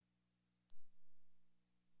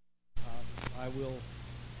I will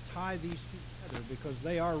tie these two together because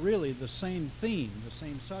they are really the same theme. The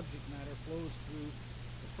same subject matter flows through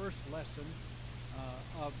the first lesson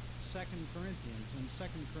of 2 Corinthians. And 2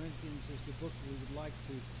 Corinthians is the book we would like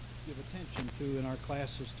to give attention to in our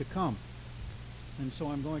classes to come. And so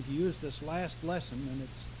I'm going to use this last lesson and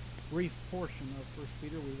its brief portion of 1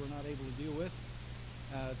 Peter we were not able to deal with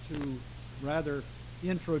to rather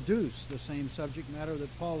introduce the same subject matter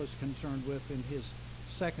that Paul is concerned with in his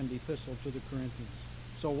second epistle to the Corinthians.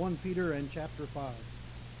 So 1 Peter and chapter 5.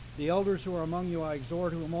 The elders who are among you I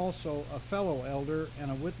exhort, who am also a fellow elder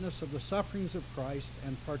and a witness of the sufferings of Christ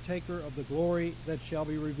and partaker of the glory that shall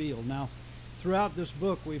be revealed. Now, throughout this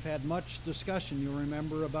book we've had much discussion, you'll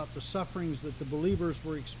remember, about the sufferings that the believers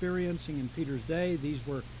were experiencing in Peter's day. These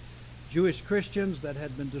were Jewish Christians that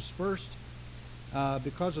had been dispersed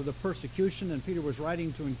because of the persecution, and Peter was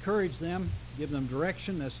writing to encourage them, give them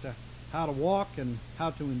direction as to how to walk and how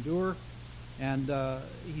to endure. And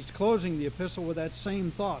he's closing the epistle with that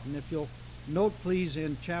same thought. And if you'll note, please,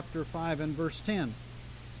 in chapter 5 and verse 10,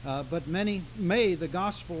 may the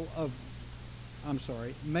God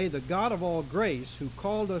of all grace, who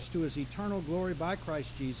called us to his eternal glory by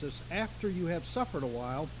Christ Jesus, after you have suffered a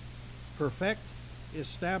while, perfect,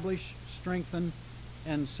 establish, strengthen,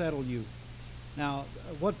 and settle you. Now,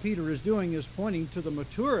 what Peter is doing is pointing to the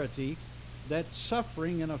maturity that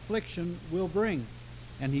suffering and affliction will bring.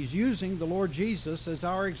 And he's using the Lord Jesus as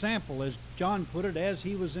our example. As John put it, as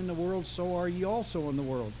he was in the world, so are ye also in the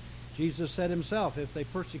world. Jesus said himself, if they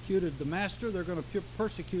persecuted the master, they're going to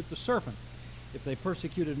persecute the servant. If they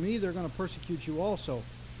persecuted me, they're going to persecute you also.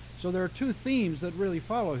 So there are two themes that really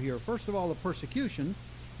follow here. First of all, the persecution,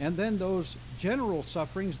 and then those general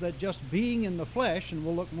sufferings that just being in the flesh, and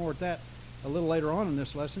we'll look more at that a little later on in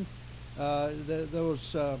this lesson,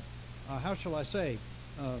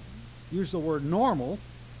 use the word normal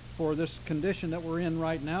for this condition that we're in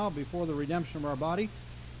right now before the redemption of our body.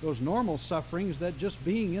 Those normal sufferings that just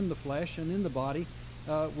being in the flesh and in the body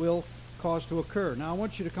will cause to occur. Now I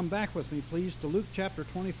want you to come back with me, please, to Luke chapter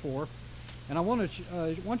 24, and I want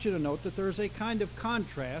you to note that there's a kind of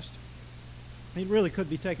contrast. It really could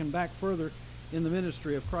be taken back further in the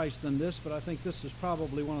ministry of Christ than this, but I think this is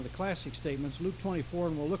probably one of the classic statements. Luke 24,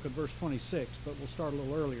 and we'll look at verse 26, but we'll start a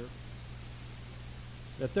little earlier.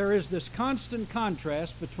 That there is this constant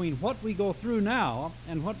contrast between what we go through now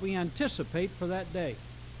and what we anticipate for that day.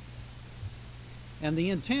 And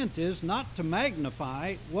the intent is not to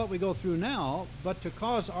magnify what we go through now, but to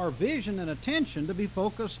cause our vision and attention to be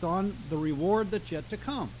focused on the reward that's yet to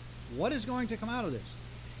come. What is going to come out of this?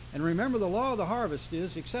 And remember, the law of the harvest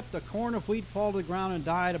is, except a corn of wheat fall to the ground and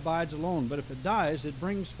die, it abides alone. But if it dies, it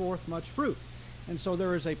brings forth much fruit. And so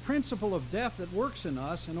there is a principle of death that works in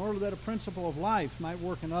us in order that a principle of life might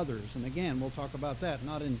work in others. And again, we'll talk about that,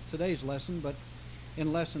 not in today's lesson, but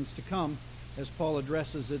in lessons to come, as Paul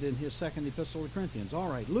addresses it in his second epistle to Corinthians. All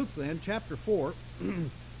right, Luke then, chapter 4,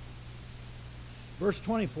 verse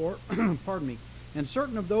 24, pardon me. And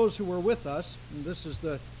certain of those who were with us, and this is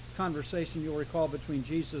the conversation you'll recall between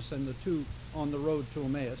Jesus and the two on the road to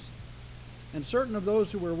Emmaus. And certain of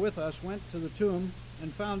those who were with us went to the tomb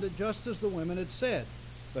and found it just as the women had said,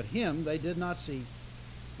 but him they did not see.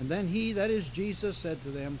 And then he, that is Jesus, said to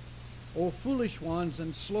them, O foolish ones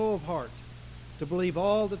and slow of heart, to believe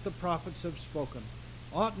all that the prophets have spoken.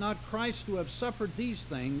 Ought not Christ to have suffered these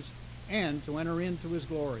things and to enter into his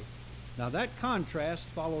glory? Now that contrast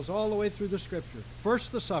follows all the way through the Scripture.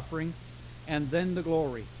 First the suffering, and then the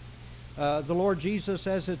glory. The Lord Jesus,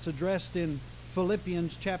 as it's addressed in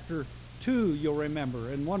Philippians chapter 2, you'll remember,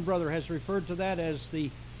 and one brother has referred to that as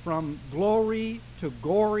the from glory to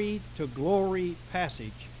glory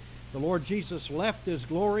passage. The Lord Jesus left his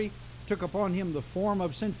glory, took upon him the form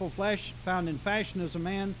of sinful flesh, found in fashion as a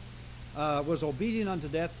man, was obedient unto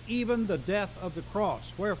death, even the death of the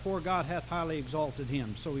cross. Wherefore God hath highly exalted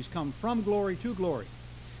him. So he's come from glory to glory.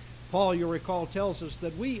 Paul, you'll recall, tells us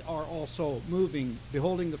that we are also moving,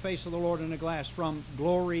 beholding the face of the Lord in a glass, from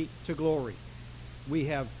glory to glory. We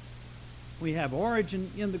have origin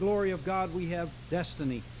in the glory of God. We have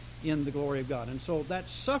destiny in the glory of God. And so that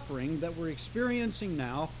suffering that we're experiencing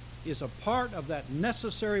now is a part of that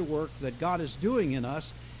necessary work that God is doing in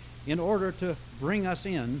us in order to bring us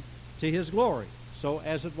in to his glory. So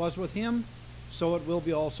as it was with him, so it will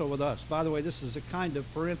be also with us. By the way, this is a kind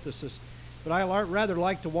of parenthesis, but I rather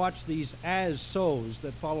like to watch these as-sos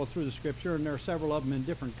that follow through the Scripture, and there are several of them in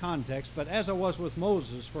different contexts. But as I was with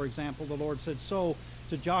Moses, for example, the Lord said, so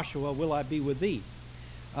to Joshua will I be with thee.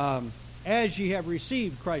 As ye have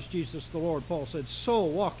received Christ Jesus the Lord, Paul said, so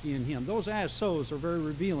walk ye in him. Those as-sos are very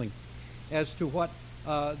revealing as to what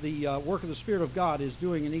the work of the Spirit of God is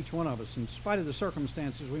doing in each one of us, in spite of the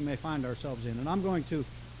circumstances we may find ourselves in. And I'm going to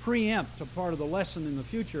preempt a part of the lesson in the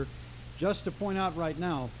future just to point out right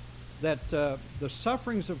now that the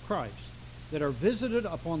sufferings of Christ that are visited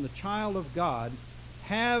upon the child of God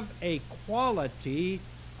have a quality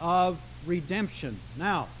of redemption.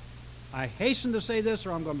 Now, I hasten to say this,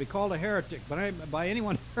 or I'm going to be called a heretic, but by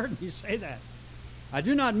anyone who heard me say that, I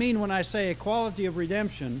do not mean when I say a quality of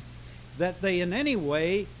redemption that they in any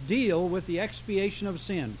way deal with the expiation of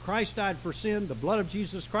sin. Christ died for sin. The blood of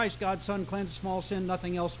Jesus Christ, God's Son, cleansed small sin.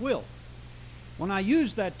 Nothing else will. When I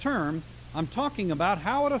use that term, I'm talking about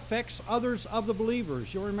how it affects others of the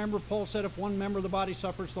believers. You'll remember Paul said if one member of the body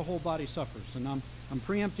suffers, the whole body suffers. And I'm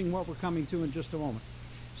preempting what we're coming to in just a moment.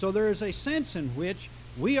 So there is a sense in which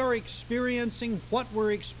we are experiencing what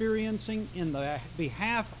we're experiencing in the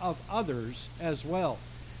behalf of others as well.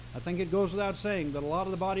 I think it goes without saying that a lot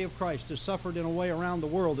of the body of Christ has suffered in a way around the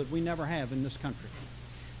world that we never have in this country.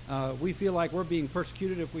 We feel like we're being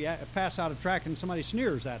persecuted if we pass out a tract and somebody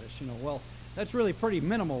sneers at us. Well, that's really pretty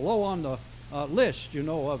minimal, low on the list,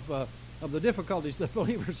 of the difficulties that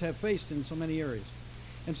believers have faced in so many areas.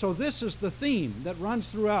 And so this is the theme that runs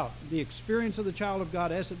throughout the experience of the child of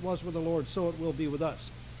God. As it was with the Lord, so it will be with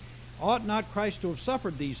us. Ought not Christ to have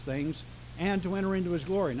suffered these things and to enter into his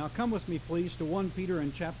glory? Now come with me, please, to 1 Peter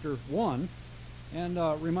in chapter 1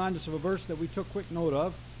 and remind us of a verse that we took quick note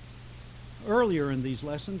of earlier in these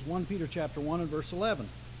lessons, 1 Peter chapter 1 and verse 11.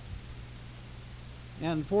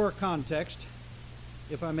 And for context,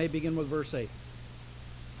 if I may begin with verse 8.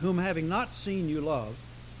 Whom having not seen you love,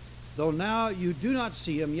 though now you do not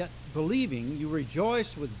see him, yet believing you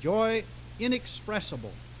rejoice with joy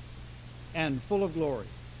inexpressible and full of glory,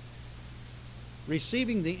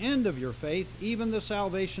 receiving the end of your faith, even the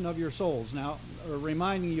salvation of your souls. Now,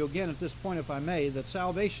 reminding you again at this point, if I may, that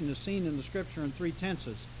salvation is seen in the Scripture in three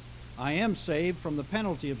tenses. I am saved from the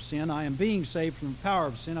penalty of sin. I am being saved from the power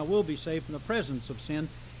of sin. I will be saved from the presence of sin.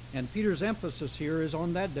 And Peter's emphasis here is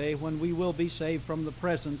on that day when we will be saved from the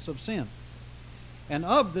presence of sin. And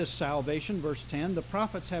of this salvation, verse 10, the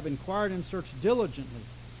prophets have inquired and searched diligently,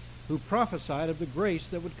 who prophesied of the grace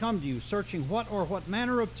that would come to you, searching what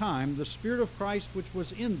manner of time the Spirit of Christ which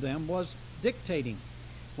was in them was dictating,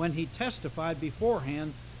 when he testified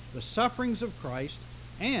beforehand the sufferings of Christ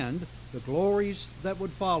and the glories that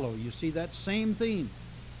would follow. You see that same theme,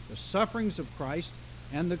 the sufferings of Christ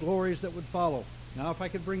and the glories that would follow. Now, if I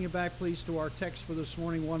could bring you back, please, to our text for this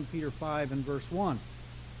morning, 1 Peter 5 and verse 1.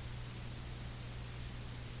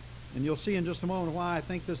 And you'll see in just a moment why I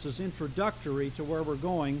think this is introductory to where we're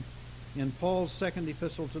going in Paul's second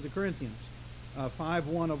epistle to the Corinthians,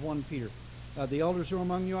 5:1 of 1 Peter. The elders who are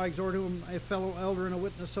among you, I exhort whom a fellow elder and a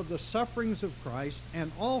witness of the sufferings of Christ,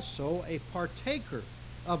 and also a partaker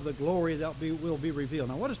of the glory that will be revealed.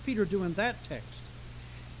 Now, what does Peter do in that text?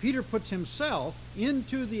 Peter puts himself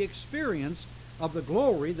into the experience of the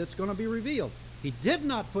glory that's going to be revealed. He did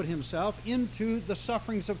not put himself into the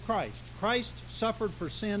sufferings of Christ. Christ suffered for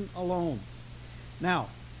sin alone. Now,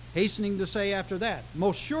 hastening to say after that,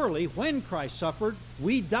 most surely when Christ suffered,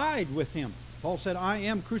 we died with him. Paul said, I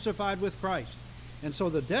am crucified with Christ. And so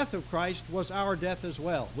the death of Christ was our death as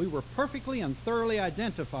well. We were perfectly and thoroughly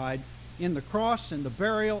identified in the cross, in the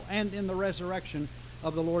burial, and in the resurrection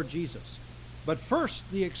of the Lord Jesus. But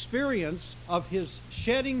first, the experience of his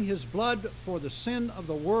shedding his blood for the sin of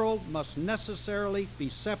the world must necessarily be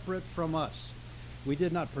separate from us. We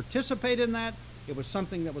did not participate in that. It was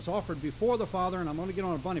something that was offered before the Father, and I'm going to get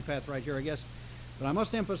on a bunny path right here, I guess. But I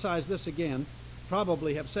must emphasize this again.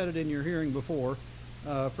 Probably have said it in your hearing before.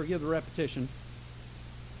 Forgive the repetition.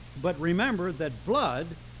 But remember that blood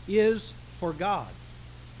is for God.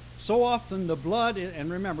 So often the blood,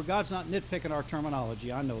 and remember, God's not nitpicking our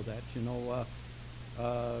terminology. I know that.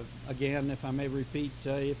 Again, if I may repeat,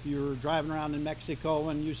 if you're driving around in Mexico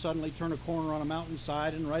and you suddenly turn a corner on a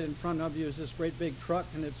mountainside and right in front of you is this great big truck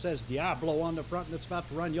and it says Diablo on the front and it's about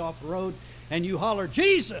to run you off the road and you holler,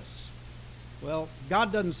 Jesus! Well,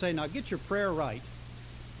 God doesn't say, now get your prayer right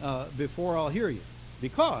before I'll hear you.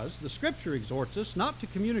 Because the Scripture exhorts us not to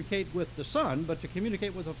communicate with the Son, but to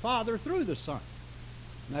communicate with the Father through the Son.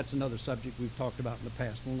 And that's another subject we've talked about in the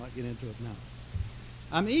past. We'll not get into it now.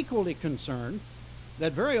 I'm equally concerned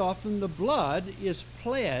that very often the blood is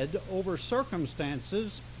pled over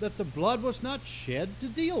circumstances that the blood was not shed to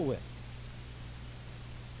deal with.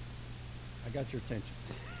 I got your attention.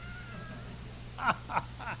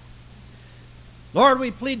 Lord,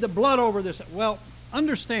 we plead the blood over this. Well,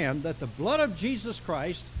 understand that the blood of Jesus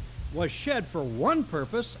Christ was shed for one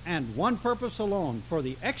purpose and one purpose alone, for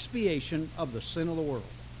the expiation of the sin of the world.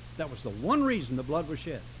 That was the one reason the blood was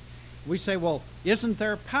shed. We say, well, isn't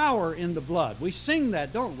there power in the blood? We sing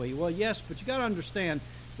that, don't we? Well, yes, but you got to understand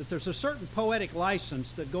that there's a certain poetic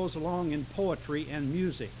license that goes along in poetry and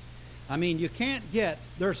music. I mean, you can't get,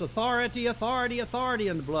 there's authority in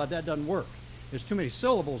the blood. That doesn't work. There's too many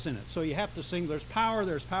syllables in it. So you have to sing, there's power in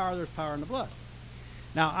the blood.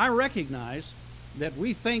 Now, I recognize that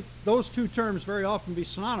we think those two terms very often be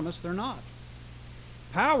synonymous. They're not.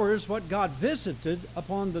 Power is what God visited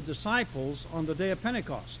upon the disciples on the day of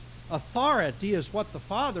Pentecost. Authority is what the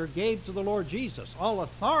Father gave to the Lord Jesus. All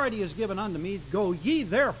authority is given unto me. Go ye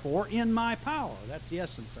therefore in my power. That's the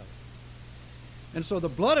essence of it. And so the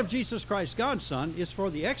blood of Jesus Christ, God's Son, is for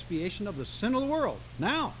the expiation of the sin of the world.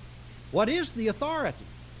 Now, what is the authority?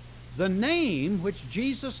 The name which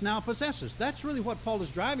Jesus now possesses. That's really what Paul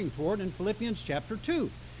is driving toward in Philippians chapter 2.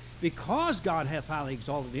 Because God hath highly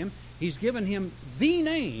exalted him, he's given him the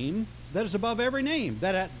name that is above every name,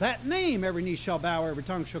 that at that name every knee shall bow, every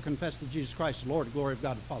tongue shall confess that Jesus Christ is Lord, the glory of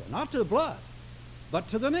God the Father. Not to the blood, but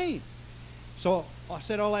to the name. So I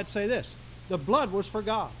said all that to say this. The blood was for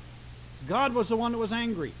God. God was the one that was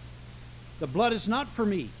angry. The blood is not for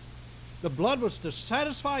me. The blood was to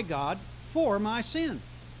satisfy God for my sin.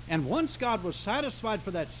 And once God was satisfied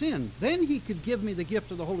for that sin, then he could give me the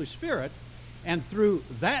gift of the Holy Spirit. And through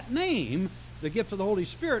that name, the gift of the Holy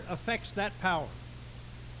Spirit affects that power.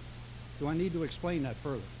 Do I need to explain that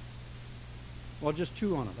further? Well, just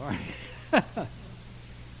chew on it, all right?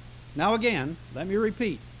 Now again, let me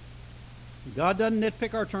repeat. God doesn't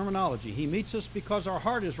nitpick our terminology. He meets us because our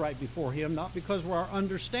heart is right before him, not because our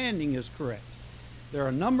understanding is correct. There are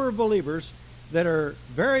a number of believers that are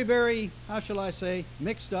very, very, how shall I say,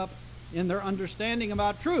 mixed up in their understanding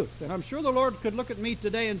about truth. And I'm sure the Lord could look at me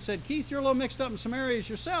today and said, Keith, you're a little mixed up in some areas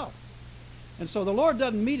yourself. And so the Lord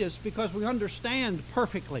doesn't meet us because we understand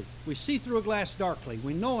perfectly. We see through a glass darkly.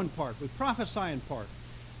 We know in part. We prophesy in part.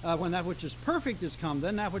 When that which is perfect is come,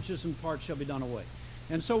 then that which is in part shall be done away.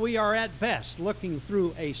 And so we are at best looking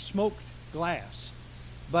through a smoked glass.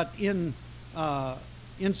 But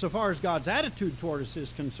insofar as God's attitude toward us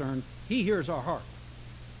is concerned, he hears our heart.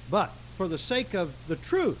 But for the sake of the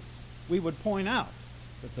truth, we would point out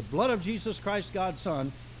that the blood of Jesus Christ, God's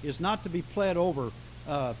Son, is not to be pled over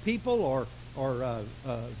people or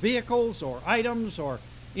vehicles or items or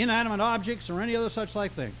inanimate objects or any other such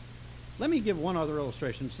like thing. Let me give one other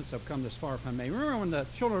illustration since I've come this far, if I may. Remember when the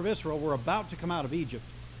children of Israel were about to come out of Egypt,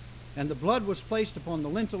 and the blood was placed upon the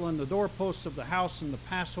lintel and the doorposts of the house in the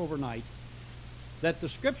Passover night, that the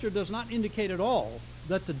Scripture does not indicate at all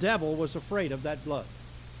that the devil was afraid of that blood.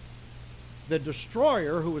 The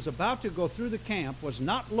destroyer who was about to go through the camp was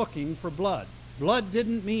not looking for blood. Blood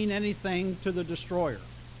didn't mean anything to the destroyer.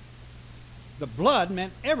 The blood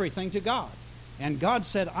meant everything to God. And God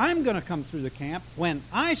said, I'm going to come through the camp. When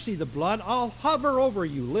I see the blood, I'll hover over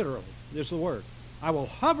you, literally. There's the word. I will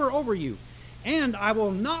hover over you. And I will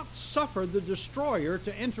not suffer the destroyer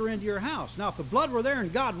to enter into your house. Now, if the blood were there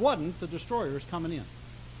and God wasn't, the destroyer is coming in.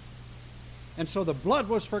 And so the blood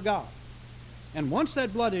was for God. And once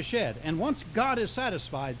that blood is shed, and once God is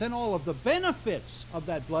satisfied, then all of the benefits of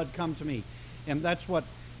that blood come to me. And that's what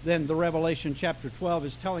then the Revelation chapter 12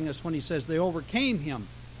 is telling us when he says they overcame him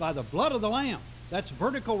by the blood of the Lamb. That's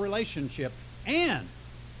vertical relationship. And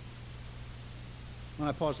when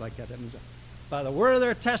I pause like that means by the word of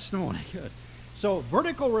their testimony. Good. So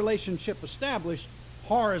vertical relationship established,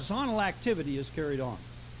 horizontal activity is carried on.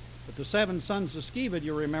 But the 7 sons of Sceva,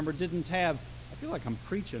 you remember, didn't have, I feel like I'm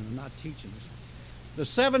preaching and not teaching. The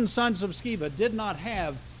 7 sons of Sceva did not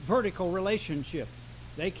have vertical relationship.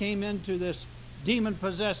 They came into this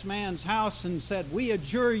demon-possessed man's house and said, we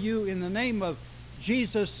adjure you in the name of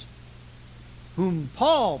Jesus, whom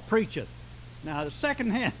Paul preacheth. Now, the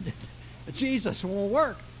second hand, Jesus won't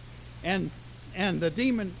work. And the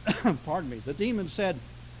demon, pardon me, the demon said,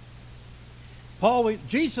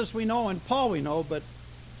 Jesus we know and Paul we know, but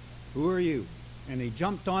who are you? And he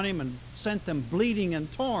jumped on him and sent them bleeding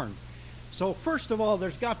and torn. So first of all,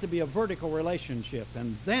 there's got to be a vertical relationship,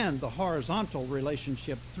 and then the horizontal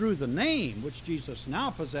relationship through the name, which Jesus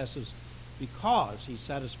now possesses because he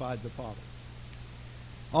satisfied the Father.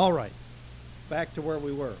 All right, back to where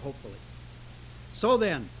we were, hopefully. So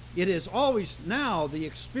then, it is always now the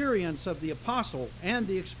experience of the apostle and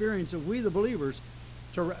the experience of we the believers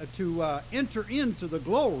to enter into the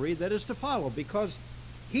glory that is to follow. Because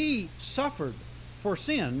he suffered for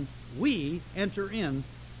sin, we enter in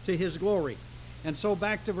to his glory. And so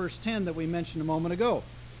back to verse 10 that we mentioned a moment ago.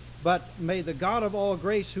 But may the God of all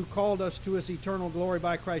grace, who called us to his eternal glory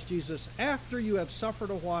by Christ Jesus, after you have suffered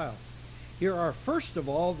a while, here are first of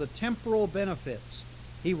all the temporal benefits.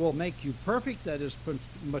 He will make you perfect, that is,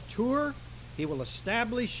 mature, He will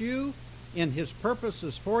establish you in His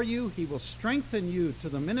purposes for you. He will strengthen you to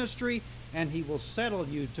the ministry, and He will settle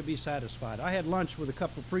you to be satisfied. I had lunch with a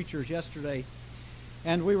couple of preachers yesterday,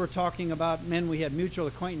 and we were talking about men we had mutual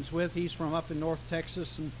acquaintance with. He's from up in North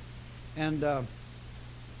Texas, and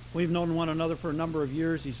we've known one another for a number of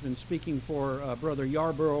years. He's been speaking for Brother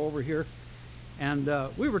Yarborough over here. And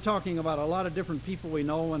we were talking about a lot of different people we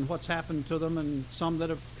know and what's happened to them, and some that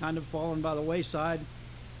have kind of fallen by the wayside.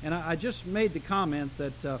 And I just made the comment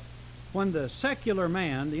that when the secular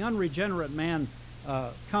man, the unregenerate man,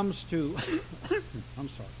 comes to, I'm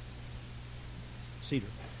sorry, Cedar,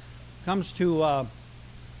 comes to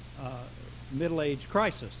middle-age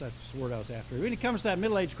crisis, that's the word I was after. When he comes to that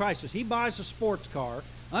middle-age crisis, he buys a sports car,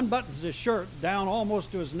 unbuttons his shirt down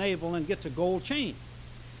almost to his navel, and gets a gold chain.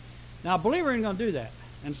 Now, a believer ain't going to do that.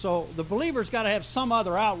 And so the believer's got to have some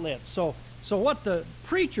other outlet. So what the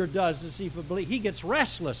preacher does is he gets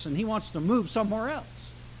restless and he wants to move somewhere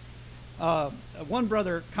else. One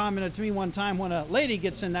brother commented to me one time, when a lady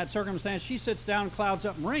gets in that circumstance, she sits down, clouds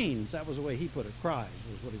up, and rains. That was the way he put it. Cries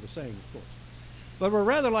was what he was saying, of course. But we're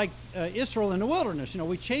rather like Israel in the wilderness.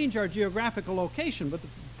 We change our geographical location, but the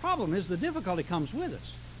problem is the difficulty comes with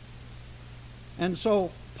us. And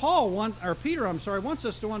so Peter wants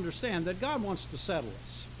us to understand that God wants to settle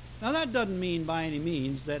us. Now, that doesn't mean by any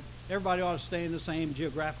means that everybody ought to stay in the same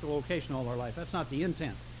geographical location all their life. That's not the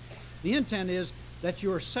intent. The intent is that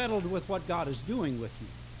you are settled with what God is doing with you.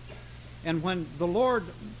 And when the Lord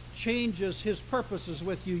changes His purposes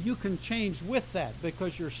with you, you can change with that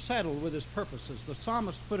because you're settled with His purposes. The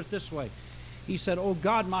psalmist put it this way. He said, "Oh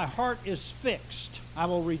God, my heart is fixed. I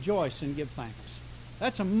will rejoice and give thanks."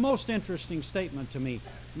 That's a most interesting statement to me.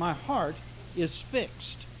 My heart is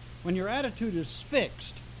fixed. When your attitude is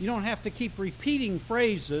fixed, you don't have to keep repeating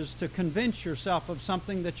phrases to convince yourself of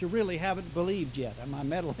something that you really haven't believed yet. Am I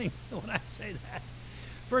meddling when I say that?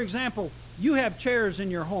 For example, you have chairs in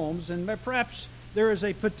your homes, and perhaps there is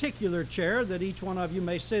a particular chair that each one of you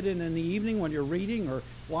may sit in the evening when you're reading or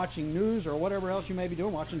watching news or whatever else you may be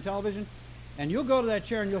doing, watching television, and you'll go to that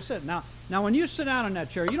chair and you'll sit. Now when you sit down in that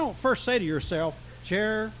chair, you don't first say to yourself,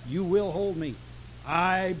 "Chair, you will hold me.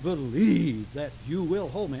 I believe that you will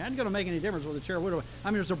hold me." It ain't going to make any difference with the chair.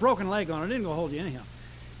 There's a broken leg on it. It ain't going to hold you anyhow.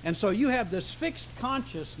 And so you have this fixed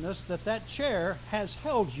consciousness that chair has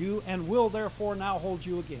held you and will therefore now hold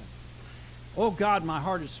you again. Oh God, my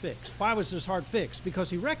heart is fixed. Why was his heart fixed? Because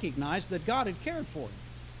he recognized that God had cared for him.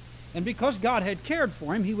 And because God had cared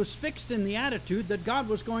for him, he was fixed in the attitude that God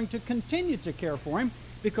was going to continue to care for him,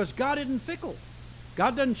 because God isn't fickle.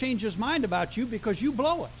 God doesn't change His mind about you because you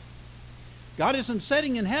blow it. God isn't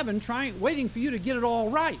sitting in heaven waiting for you to get it all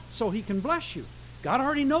right so He can bless you. God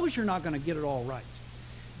already knows you're not going to get it all right.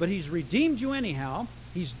 But He's redeemed you anyhow.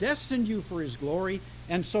 He's destined you for His glory,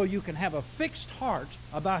 and so you can have a fixed heart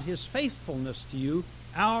about His faithfulness to you.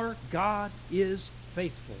 Our God is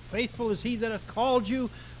faithful. Faithful is He that hath called you,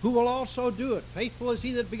 who will also do it. Faithful is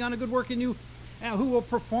He that begun a good work in you, and who will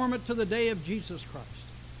perform it to the day of Jesus Christ.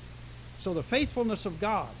 So the faithfulness of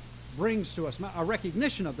God brings to us, a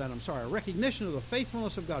recognition of the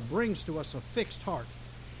faithfulness of God brings to us a fixed heart.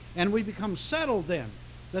 And we become settled then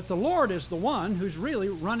that the Lord is the one who's really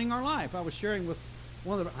running our life. I was sharing with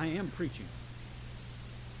I am preaching.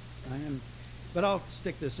 But I'll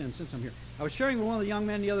stick this in since I'm here. I was sharing with one of the young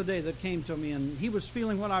men the other day that came to me, and he was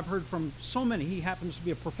feeling what I've heard from so many. He happens to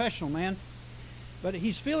be a professional man, but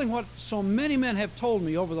he's feeling what so many men have told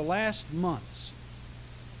me over the last months,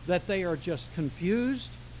 that they are just confused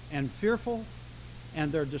and fearful,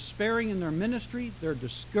 and they're despairing in their ministry, they're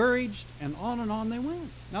discouraged, and on they went.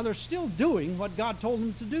 Now, they're still doing what God told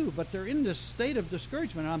them to do, but they're in this state of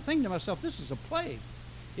discouragement. And I'm thinking to myself, this is a plague.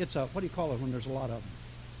 It's a, what do you call it when there's a lot of them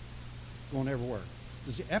going everywhere?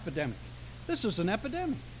 It's an epidemic. This is an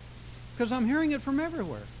epidemic, because I'm hearing it from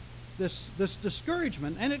everywhere. This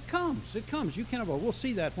discouragement, and it comes. You can't avoid. We'll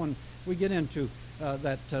see that when we get into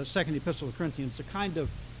that second epistle of Corinthians, the kind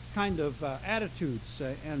of attitudes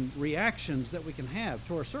and reactions that we can have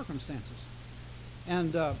to our circumstances.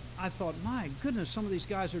 And I thought, my goodness, some of these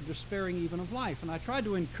guys are despairing even of life. And I tried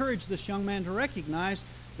to encourage this young man to recognize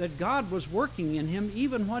that God was working in him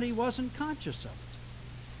even when he wasn't conscious of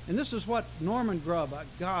it. And this is what Norman Grubb,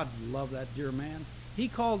 God love that dear man, he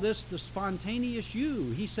called this the spontaneous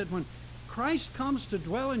you. He said, when Christ comes to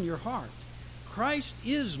dwell in your heart, Christ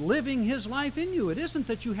is living His life in you. It isn't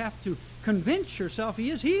that you have to convince yourself He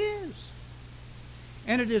is. He is.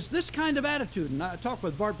 And it is this kind of attitude, and I talked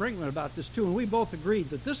with Bart Brinkman about this too, and we both agreed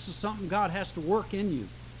that this is something God has to work in you.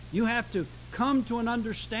 You have to come to an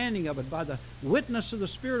understanding of it by the witness of the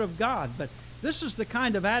Spirit of God. But This is the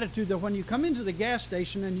kind of attitude that when you come into the gas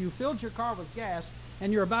station and you filled your car with gas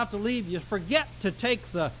and you're about to leave, you forget to take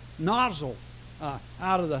the nozzle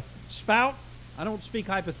out of the spout. I don't speak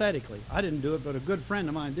hypothetically. I didn't do it, but a good friend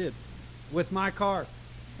of mine did with my car.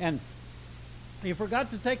 And he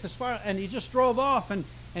forgot to take the spout, and he just drove off, and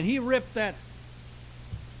he ripped that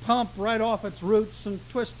pump right off its roots and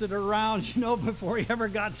twisted it around, before he ever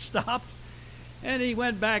got stopped. And he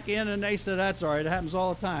went back in, and they said, that's all right, it happens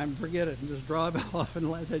all the time, forget it, and just drive off,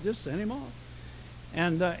 and they just sent him off.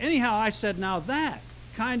 And anyhow, I said, now that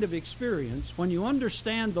kind of experience, when you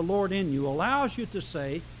understand the Lord in you, allows you to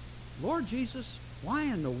say, Lord Jesus, why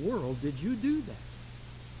in the world did you do that?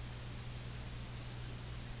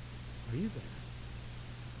 Are you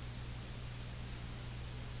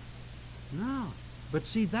there? No. But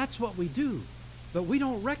see, that's what we do. But we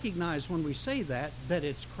don't recognize when we say that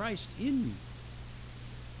it's Christ in you.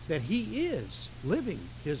 That he is living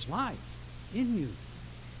his life in you.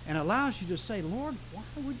 And allows you to say, Lord, why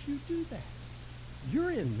would you do that?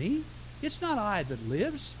 You're in me. It's not I that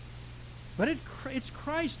lives, but it's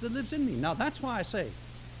Christ that lives in me. Now, that's why I say,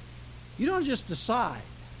 you don't just decide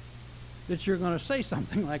that you're going to say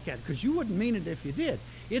something like that, because you wouldn't mean it if you did.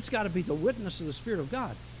 It's got to be the witness of the Spirit of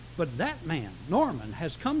God. But that man, Norman,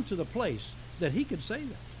 has come to the place that he could say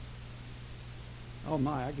that. Oh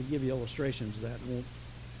my, I could give you illustrations of that. I won't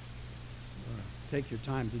take your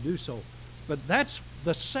time to do so. But that's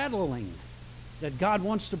the settling that God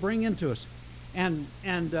wants to bring into us. And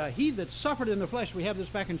he that suffered in the flesh, we have this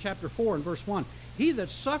back in chapter 4 and verse 1, he that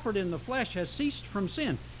suffered in the flesh has ceased from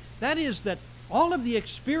sin. That is that all of the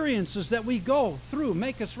experiences that we go through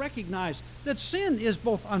make us recognize that sin is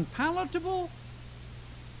both unpalatable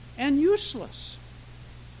and useless.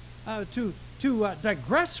 To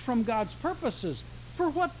digress from God's purposes. For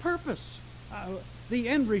what purpose? The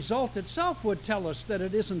end result itself would tell us that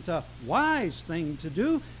it isn't a wise thing to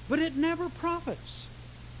do, but it never profits.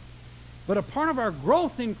 But a part of our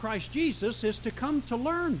growth in Christ Jesus is to come to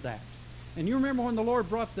learn that. And you remember when the Lord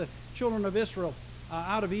brought the children of Israel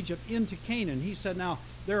out of Egypt into Canaan, he said, now,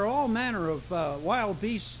 there are all manner of wild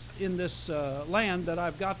beasts in this land that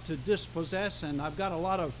I've got to dispossess, and I've got a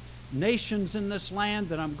lot of nations in this land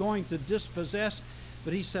that I'm going to dispossess.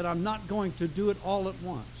 But he said, I'm not going to do it all at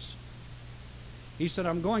once. He said,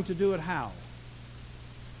 I'm going to do it how?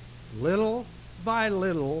 Little by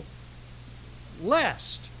little,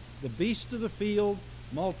 lest the beasts of the field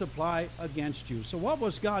multiply against you. So what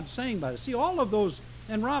was God saying by this? See, all of those,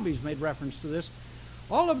 and Robbie's made reference to this,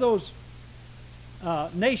 all of those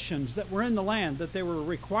nations that were in the land that they were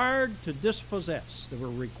required to dispossess. They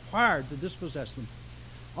were required to dispossess them.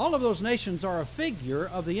 All of those nations are a figure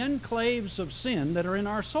of the enclaves of sin that are in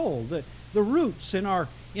our soul, the roots in our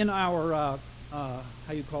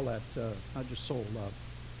how you call that? Not just soul,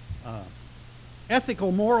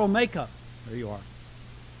 ethical, moral makeup. There you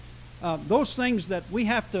are. Those things that we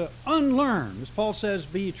have to unlearn, as Paul says,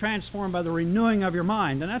 be transformed by the renewing of your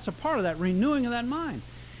mind, and that's a part of that renewing of that mind.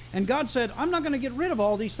 And God said, I'm not going to get rid of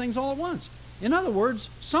all these things all at once. In other words,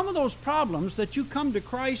 some of those problems that you come to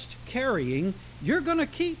Christ carrying, you're going to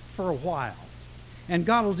keep for a while. And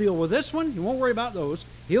God will deal with this one. He won't worry about those.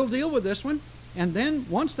 He'll deal with this one. And then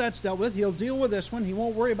once that's dealt with, he'll deal with this one. He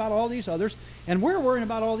won't worry about all these others. And we're worrying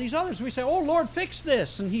about all these others. We say, oh, Lord, fix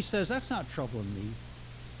this. And he says, that's not troubling me.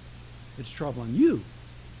 It's troubling you.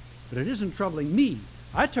 But it isn't troubling me.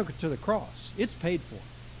 I took it to the cross. It's paid for.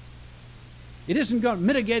 It isn't going to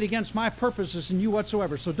mitigate against my purposes in you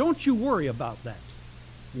whatsoever. So don't you worry about that.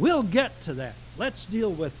 We'll get to that. Let's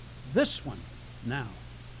deal with this one now.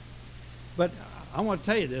 But I want to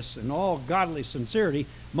tell you this in all godly sincerity.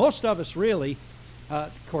 Most of us really,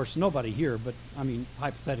 of course nobody here, but I mean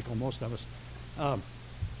hypothetical, most of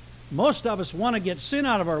us want to get sin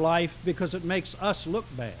out of our life because it makes us look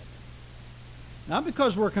bad. Not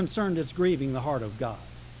because we're concerned it's grieving the heart of God,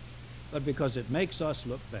 but because it makes us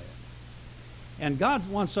look bad. And God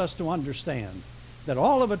wants us to understand that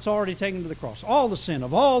all of it's already taken to the cross. All the sin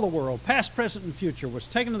of all the world, past, present, and future, was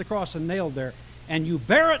taken to the cross and nailed there. And you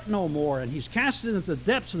bear it no more. And he's cast it into the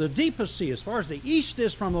depths of the deepest sea, as far as the east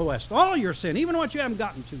is from the west. All your sin, even what you haven't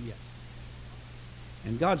gotten to yet.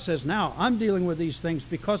 And God says, now, I'm dealing with these things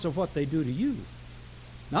because of what they do to you.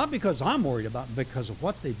 Not because I'm worried about them, because of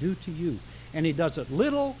what they do to you. And he does it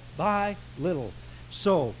little by little.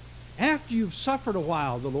 So, after you've suffered a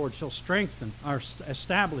while, the Lord shall strengthen, or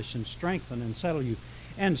establish and strengthen and settle you.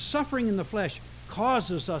 And suffering in the flesh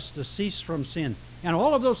causes us to cease from sin. And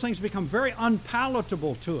all of those things become very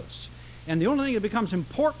unpalatable to us. And the only thing that becomes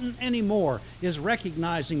important anymore is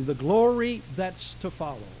recognizing the glory that's to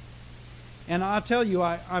follow. And I'll tell you,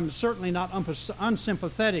 I'm certainly not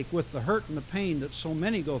unsympathetic with the hurt and the pain that so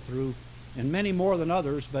many go through, and many more than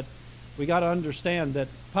others, but we got to understand that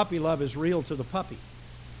puppy love is real to the puppy.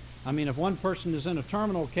 I mean, if one person is in a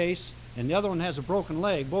terminal case and the other one has a broken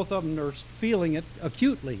leg, both of them are feeling it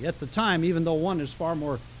acutely at the time, even though one is far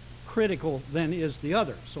more critical than is the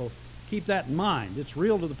other. So keep that in mind. It's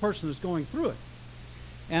real to the person that's going through it.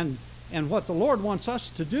 And what the Lord wants us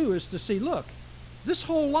to do is to see, look, this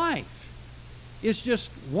whole life is just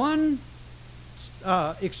one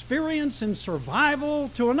experience in survival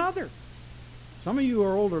to another. Some of you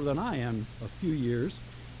are older than I am a few years,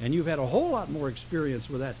 and you've had a whole lot more experience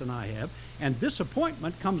with that than I have, and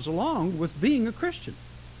disappointment comes along with being a Christian.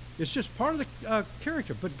 It's just part of the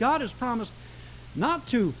character. But God has promised not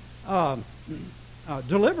to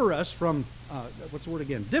deliver us from, what's the word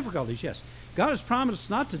again? Difficulties, yes. God has promised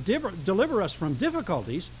not to deliver us from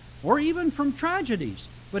difficulties or even from tragedies,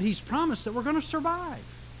 but He's promised that we're going to survive,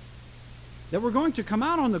 that we're going to come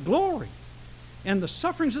out on the glory. And the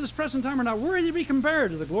sufferings of this present time are not worthy to be compared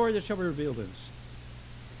to the glory that shall be revealed in us.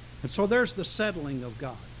 And so there's the settling of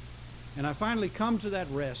God. And I finally come to that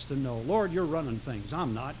rest and know, Lord, you're running things.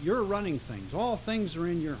 I'm not. You're running things. All things are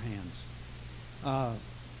in your hands.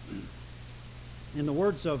 In the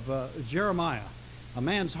words of Jeremiah, a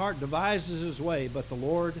man's heart devises his way, but the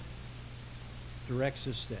Lord directs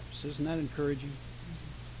his steps. Isn't that encouraging?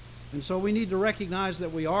 And so we need to recognize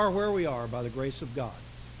that we are where we are by the grace of God,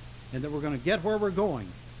 and that we're going to get where we're going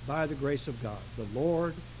by the grace of God. The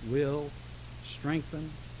Lord will strengthen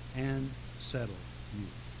and settle you.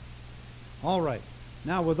 All right.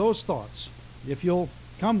 Now with those thoughts, if you'll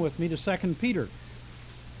come with me to 2 Peter,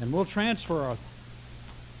 and we'll transfer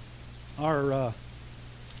our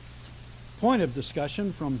point of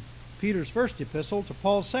discussion from Peter's first epistle to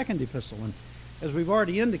Paul's second epistle. And as we've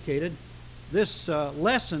already indicated, this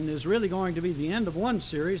lesson is really going to be the end of one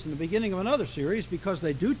series and the beginning of another series, because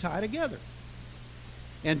they do tie together.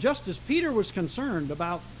 And just as Peter was concerned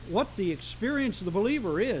about what the experience of the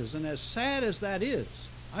believer is, and as sad as that is,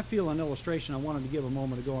 I feel an illustration I wanted to give a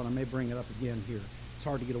moment ago, and I may bring it up again here. It's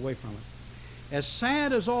hard to get away from it. As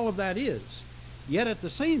sad as all of that is, yet at the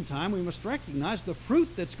same time we must recognize the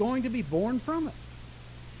fruit that's going to be born from it.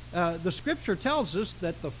 The Scripture tells us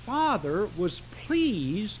that the Father was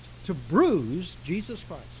pleased to bruise Jesus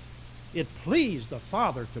Christ. It pleased the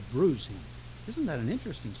Father to bruise him. Isn't that an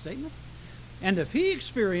interesting statement? And if we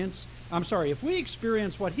experience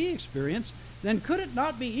what he experienced, then could it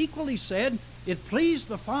not be equally said, it pleased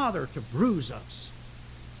the Father to bruise us?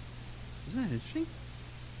 Isn't that interesting?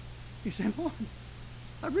 You say, Lord,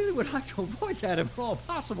 I really would like to avoid that if at all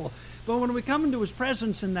possible. But when we come into his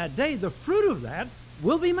presence in that day, the fruit of that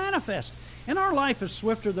will be manifest. And our life is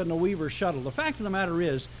swifter than the weaver's shuttle. The fact of the matter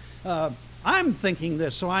is, I'm thinking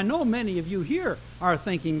this, so I know many of you here are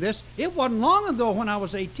thinking this. It wasn't long ago when I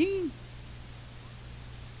was 18.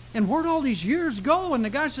 And where'd all these years go? And the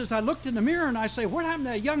guy says, I looked in the mirror and I say, what happened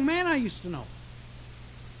to that young man I used to know?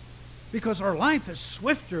 Because our life is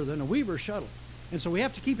swifter than a weaver's shuttle. And so we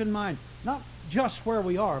have to keep in mind, not just where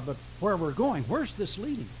we are, but where we're going. Where's this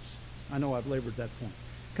leading us? I know I've labored that point.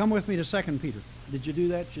 Come with me to 2 Peter. Did you do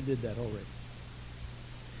that? You did that already.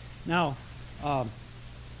 Now,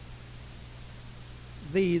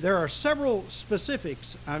 there are several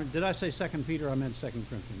specifics. Did I say 2 Peter? I meant 2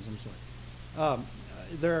 Corinthians. I'm sorry.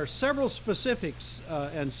 There are several specifics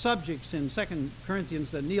and subjects in 2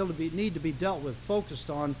 Corinthians that need to be dealt with, focused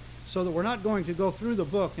on, so that we're not going to go through the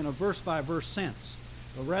book in a verse-by-verse sense.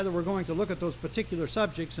 But rather, we're going to look at those particular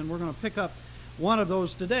subjects, and we're going to pick up one of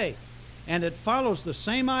those today. And it follows the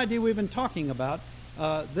same idea we've been talking about.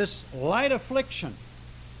 This light affliction,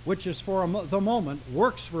 which is for the moment,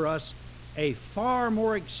 works for us a far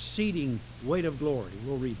more exceeding weight of glory.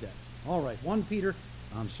 We'll read that. All right, 1 Peter,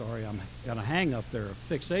 I'm sorry, I'm got a hang up there, a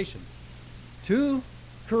fixation. 2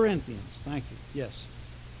 Corinthians, thank you, yes.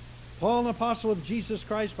 Paul, an apostle of Jesus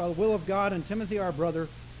Christ by the will of God, and Timothy our brother,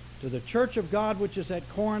 to the church of God which is at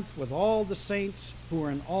Corinth, with all the saints who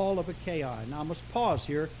are in all of Achaia. Now I must pause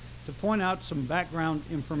here to point out some background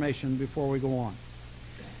information before we go on.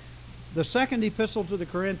 The second epistle to the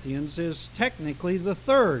Corinthians is technically the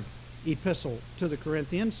third epistle to the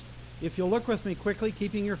Corinthians. If you'll look with me quickly,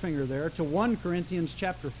 keeping your finger there, to 1 Corinthians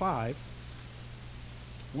chapter 5.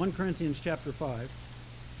 1 Corinthians chapter 5.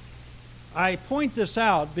 I point this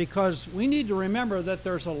out because we need to remember that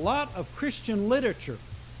there's a lot of Christian literature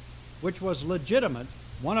which was legitimate.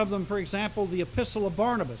 One of them, for example, the Epistle of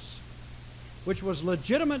Barnabas, which was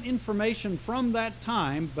legitimate information from that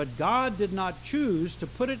time, but God did not choose to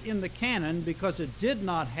put it in the canon because it did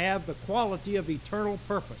not have the quality of eternal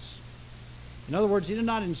purpose. In other words, he did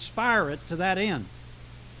not inspire it to that end.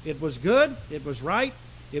 It was good. It was right.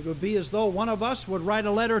 It would be as though one of us would write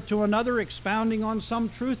a letter to another expounding on some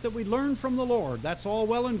truth that we learned from the Lord. That's all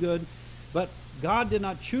well and good, but God did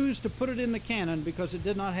not choose to put it in the canon because it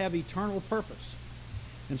did not have eternal purpose.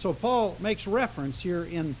 And so Paul makes reference here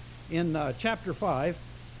in chapter 5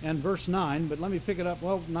 and verse 9, but let me pick it up.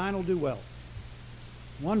 Well, 9 will do well.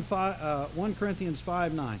 1 Corinthians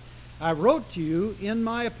 5:9. I wrote to you in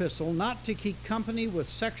my epistle not to keep company with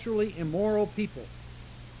sexually immoral people.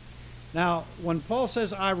 Now, when Paul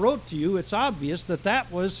says, I wrote to you, it's obvious that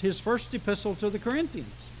that was his first epistle to the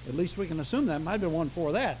Corinthians. At least we can assume that. Might have been one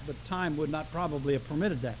before that, but time would not probably have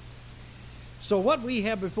permitted that. So what we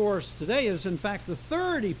have before us today is, in fact, the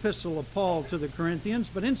third epistle of Paul to the Corinthians,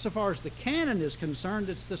 but insofar as the canon is concerned,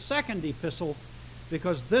 it's the second epistle,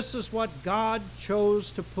 because this is what God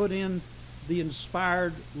chose to put in the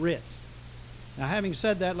inspired writ. Now, having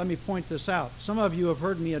said that, let me point this out. Some of you have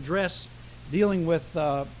heard me address dealing with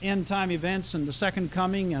end-time events and the second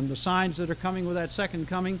coming and the signs that are coming with that second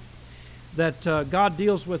coming, that God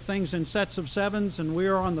deals with things in sets of sevens, and we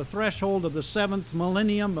are on the threshold of the seventh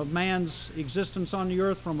millennium of man's existence on the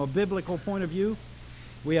earth from a biblical point of view.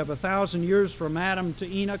 We have 1,000 years from Adam to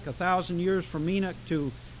Enoch, 1,000 years from Enoch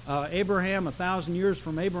to Abraham, 1,000 years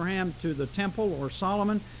from Abraham to the temple or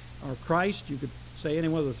Solomon or Christ. You could say any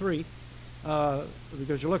one of the three.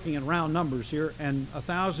 Because you're looking at round numbers here, and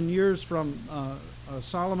 1,000 years from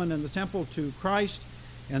Solomon and the temple to Christ,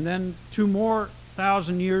 and then 2 more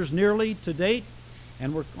 1,000 years nearly to date,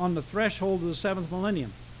 and we're on the threshold of the seventh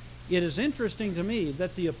millennium. It is interesting to me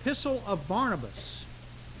that the epistle of Barnabas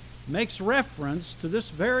makes reference to this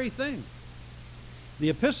very thing. The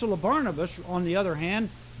epistle of Barnabas, on the other hand,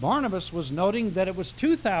 Barnabas was noting that it was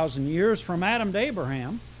 2,000 years from Adam to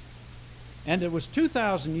Abraham, and it was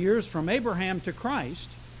 2,000 years from Abraham to Christ.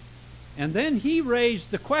 And then he raised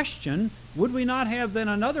the question, would we not have then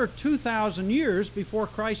another 2,000 years before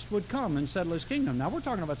Christ would come and settle his kingdom? Now, we're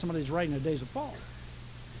talking about somebody who's writing the days of Paul.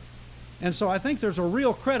 And so I think there's a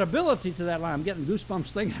real credibility to that line. I'm getting goosebumps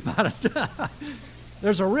thinking about it.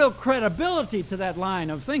 There's a real credibility to that line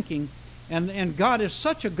of thinking. And God is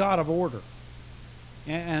such a God of order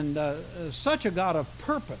and such a God of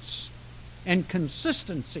purpose and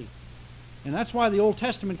consistency. And that's why the Old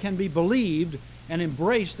Testament can be believed and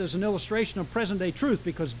embraced as an illustration of present-day truth,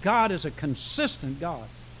 because God is a consistent God.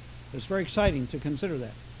 It's very exciting to consider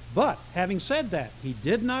that. But, having said that, he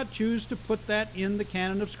did not choose to put that in the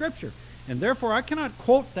canon of Scripture. And therefore, I cannot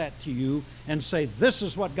quote that to you and say, this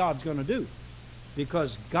is what God's going to do.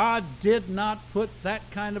 Because God did not put that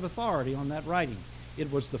kind of authority on that writing.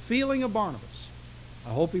 It was the feeling of Barnabas. I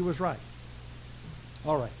hope he was right.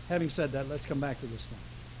 All right, having said that, let's come back to this thing.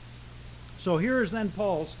 So here is then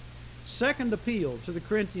Paul's second appeal to the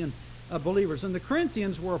Corinthian believers. And the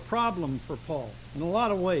Corinthians were a problem for Paul in a lot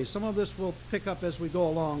of ways. Some of this we'll pick up as we go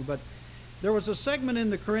along, but there was a segment in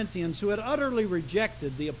the Corinthians who had utterly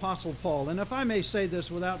rejected the Apostle Paul. And if I may say this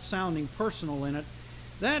without sounding personal in it,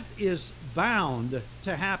 that is bound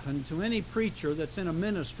to happen to any preacher that's in a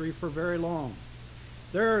ministry for very long.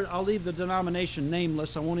 I'll leave the denomination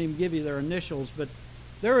nameless. I won't even give you their initials, but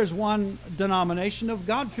there is one denomination of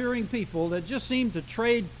God-fearing people that just seem to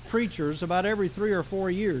trade preachers about every 3 or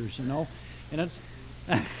 4 years, you know. And it's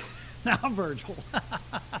now Virgil.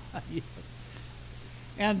 Yes.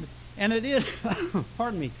 And it is,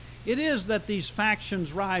 pardon me, it is that these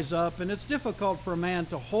factions rise up, and it's difficult for a man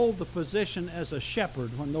to hold the position as a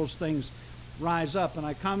shepherd when those things rise up. And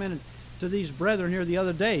I commented to these brethren here the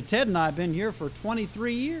other day, Ted and I have been here for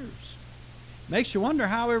 23 years. Makes you wonder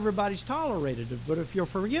how everybody's tolerated it. But if you'll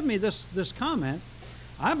forgive me this comment,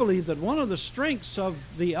 I believe that one of the strengths of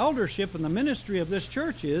the eldership and the ministry of this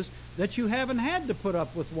church is that you haven't had to put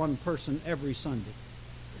up with one person every Sunday.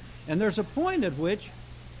 And there's a point at which,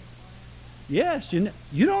 yes, you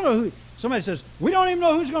don't know who. Somebody says, we don't even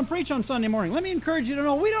know who's going to preach on Sunday morning. Let me encourage you to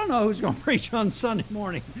know we don't know who's going to preach on Sunday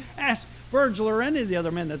morning. Ask Virgil or any of the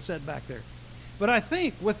other men that sat back there. But I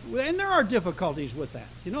think, and there are difficulties with that.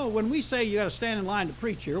 You know, when we say you got to stand in line to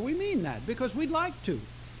preach here, we mean that because we'd like to.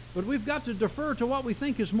 But we've got to defer to what we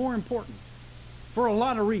think is more important for a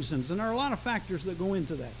lot of reasons, and there are a lot of factors that go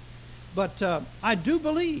into that. But I do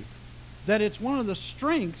believe that it's one of the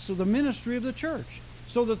strengths of the ministry of the church,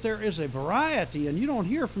 so that there is a variety, and you don't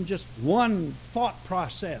hear from just one thought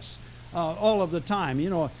process all of the time. You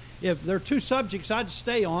know, if there are 2 subjects I'd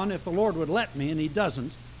stay on if the Lord would let me, and he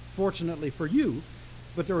doesn't, fortunately for you,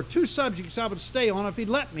 but there were 2 subjects I would stay on if he'd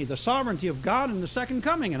let me, the sovereignty of God and the second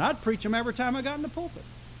coming, and I'd preach them every time I got in the pulpit.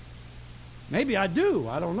 Maybe I do.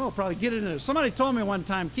 I don't know. Probably get it in. Somebody told me one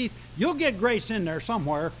time, Keith, you'll get grace in there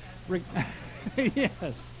somewhere.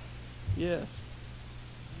 Yes. Yes.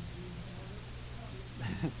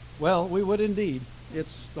 Well, we would indeed.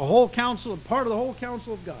 It's the whole counsel, part of the whole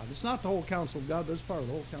counsel of God. It's not the whole counsel of God, but it's part of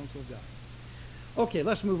the whole counsel of God. Okay,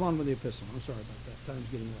 let's move on with the epistle. I'm sorry about that. Time's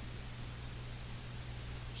getting late.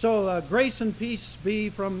 So, grace and peace be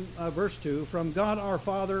from, verse 2, from God our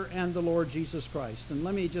Father and the Lord Jesus Christ. And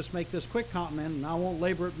let me just make this quick comment, and I won't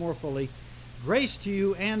labor it more fully. Grace to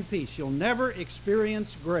you and peace. You'll never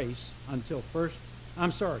experience grace until first,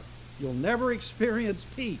 you'll never experience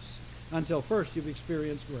peace until first you've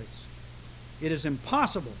experienced grace. It is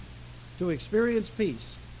impossible to experience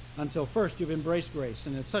peace until first you've embraced grace.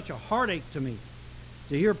 And it's such a heartache to me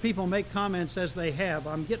to hear people make comments as they have.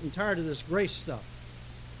 I'm getting tired of this grace stuff.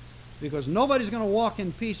 Because nobody's going to walk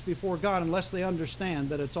in peace before God unless they understand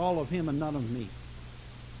that it's all of Him and none of me.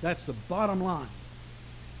 That's the bottom line.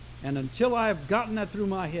 And until I have gotten that through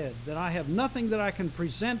my head, that I have nothing that I can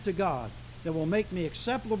present to God that will make me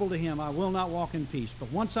acceptable to Him, I will not walk in peace.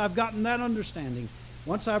 But once I've gotten that understanding,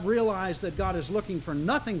 once I've realized that God is looking for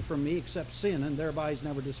nothing from me except sin, and thereby He's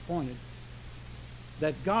never disappointed,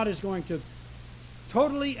 that God is going to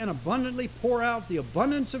totally and abundantly pour out the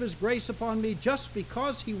abundance of His grace upon me just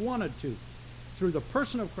because He wanted to, through the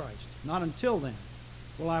person of Christ. Not until then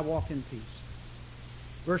will I walk in peace.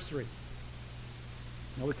 Verse 3.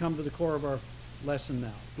 Now we come to the core of our lesson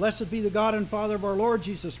now. Blessed be the God and Father of our Lord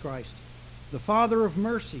Jesus Christ, the Father of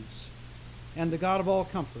mercies and the God of all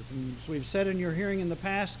comfort. And as we've said in your hearing in the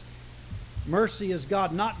past, mercy is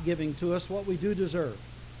God not giving to us what we do deserve.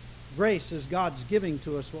 Grace is God's giving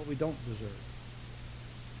to us what we don't deserve.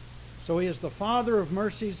 So He is the Father of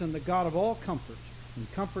mercies and the God of all comfort.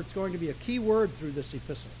 And comfort's going to be a key word through this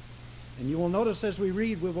epistle. And you will notice as we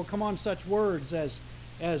read, we will come on such words as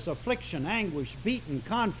affliction, anguish, beaten,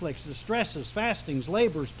 conflicts, distresses, fastings,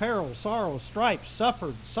 labors, perils, sorrows, stripes,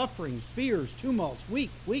 sufferings, fears, tumults,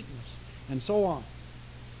 weakness, and so on.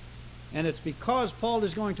 And it's because Paul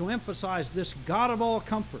is going to emphasize this God of all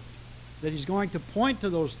comfort that he's going to point to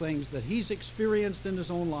those things that he's experienced in his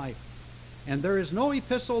own life. And there is no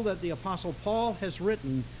epistle that the Apostle Paul has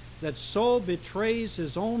written that so betrays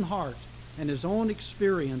his own heart and his own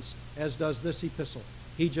experience as does this epistle.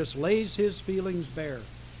 He just lays his feelings bare.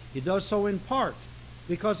 He does so in part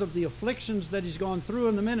because of the afflictions that he's gone through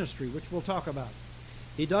in the ministry, which we'll talk about.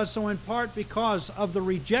 He does so in part because of the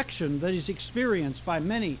rejection that he's experienced by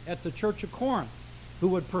many at the church of Corinth who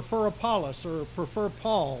would prefer Apollos or prefer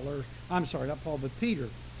Paul, or I'm sorry, not Paul, but Peter,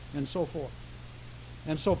 and so forth.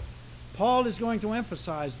 And so Paul is going to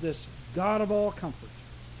emphasize this God of all comfort.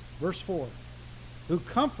 Verse 4, who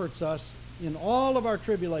comforts us in all of our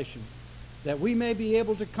tribulation, that we may be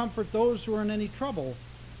able to comfort those who are in any trouble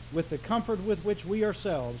with the comfort with which we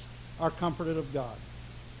ourselves are comforted of God.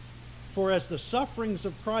 For as the sufferings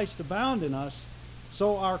of Christ abound in us,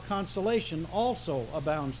 so our consolation also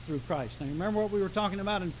abounds through Christ. Now remember what we were talking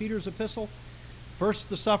about in Peter's epistle? First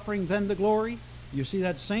the suffering, then the glory. You see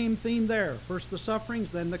that same theme there. First the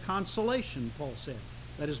sufferings, then the consolation, Paul said.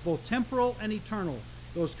 That is both temporal and eternal,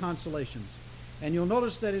 those consolations. And you'll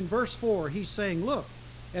notice that in verse 4, he's saying, look,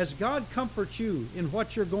 as God comforts you in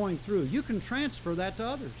what you're going through, you can transfer that to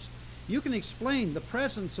others. You can explain the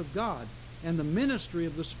presence of God and the ministry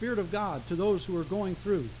of the Spirit of God to those who are going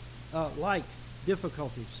through like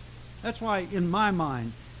difficulties. That's why, in my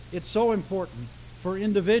mind, it's so important for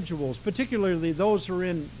individuals, particularly those who are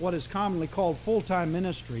in what is commonly called full-time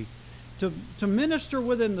ministry, to minister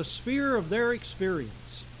within the sphere of their experience.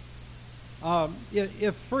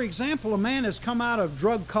 If, for example, a man has come out of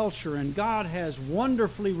drug culture and God has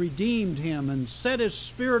wonderfully redeemed him and set His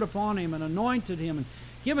Spirit upon him and anointed him and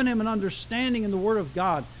given him an understanding in the Word of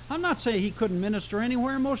God, I'm not saying he couldn't minister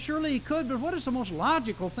anywhere. Most surely he could, but what is the most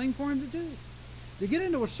logical thing for him to do? To get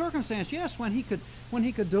into a circumstance, yes, when he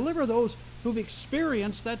could deliver those who've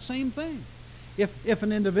experienced that same thing. If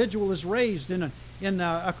an individual is raised in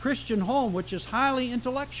a Christian home which is highly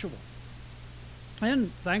intellectual,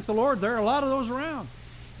 and thank the Lord, there are a lot of those around.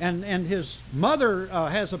 And his mother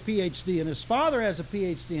has a PhD, and his father has a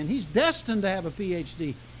PhD, and he's destined to have a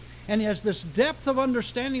PhD. And he has this depth of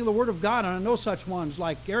understanding of the Word of God, and I know such ones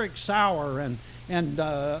like Eric Sauer and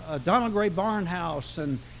Donald Gray Barnhouse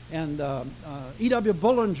and E.W.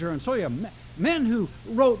 Bullinger, and so yeah, men who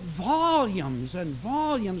wrote volumes and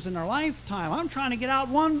volumes in their lifetime. I'm trying to get out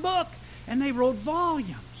one book, and they wrote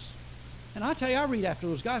volumes. And I tell you, I read after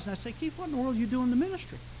those guys, and I say, Keith, what in the world are you doing in the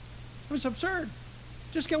ministry? It's absurd.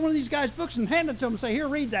 Just get one of these guys' books and hand it to them and say, here,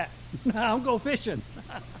 read that. I'll go fishing.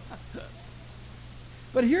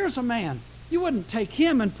 But here's a man. You wouldn't take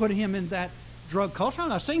him and put him in that drug culture. I'm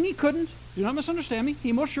not saying he couldn't. Do not misunderstand me.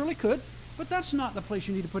 He most surely could. But that's not the place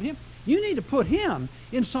you need to put him. You need to put him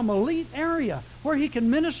in some elite area where he can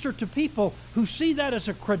minister to people who see that as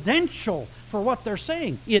a credential for what they're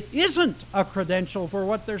saying. It isn't a credential for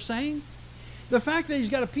what they're saying. The fact that he's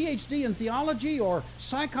got a PhD in theology or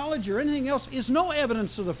psychology or anything else is no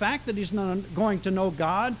evidence of the fact that he's not going to know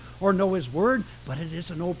God or know his word, but it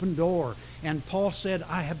is an open door. And Paul said,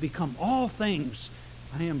 I have become all things.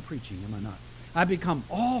 I am preaching, am I not? I become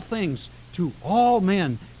all things to all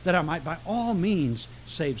men, that I might by all means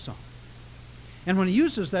save some. And when he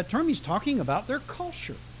uses that term, he's talking about their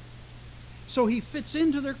culture. So he fits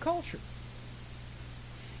into their culture.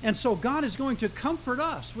 And so God is going to comfort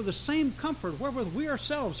us with the same comfort wherewith we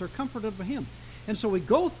ourselves are comforted by him. And so we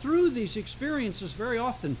go through these experiences very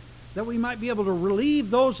often that we might be able to relieve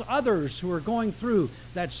those others who are going through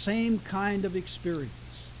that same kind of experience.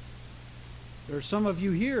 There are some of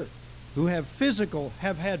you here who have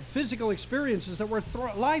had physical experiences that were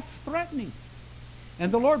life-threatening.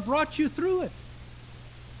 And the Lord brought you through it.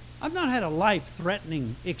 I've not had a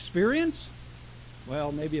life-threatening experience.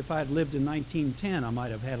 Well, maybe if I had lived in 1910, I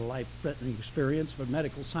might have had a life-threatening experience, but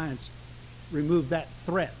medical science removed that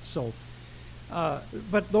threat. So,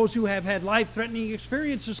 but those who have had life-threatening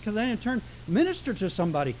experiences can then in turn minister to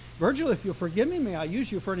somebody. Virgil, if you'll forgive me, may I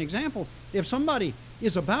use you for an example? If somebody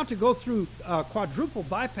is about to go through quadruple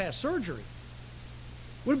bypass surgery,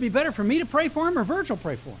 would it be better for me to pray for him or Virgil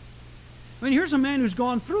pray for him? I mean, here's a man who's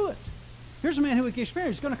gone through it. Here's a man who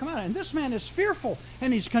experienced, he's going to come out, and this man is fearful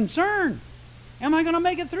and he's concerned. Am I going to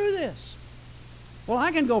make it through this? Well,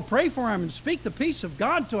 I can go pray for him and speak the peace of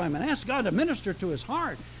God to him and ask God to minister to his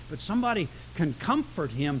heart. But somebody can comfort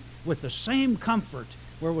him with the same comfort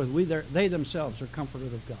wherewith they themselves are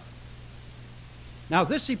comforted of God. Now,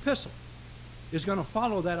 this epistle is going to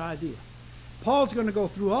follow that idea. Paul's going to go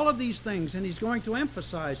through all of these things, and he's going to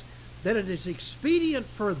emphasize that it is expedient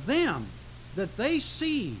for them that they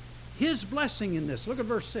see his blessing in this. Look at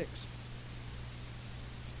verse 6.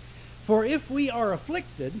 For if we are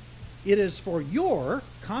afflicted, it is for your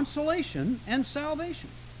consolation and salvation,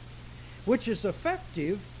 which is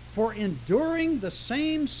effective for enduring the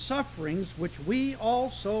same sufferings which we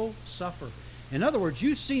also suffer. In other words,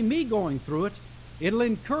 you see me going through it, it'll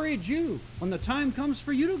encourage you when the time comes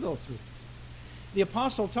for you to go through it. The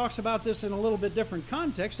apostle talks about this in a little bit different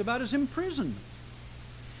context, about his imprisonment.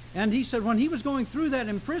 And he said when he was going through that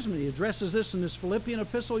imprisonment, he addresses this in his Philippian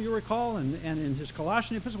epistle, you recall, and in his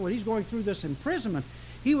Colossian epistle, when he's going through this imprisonment,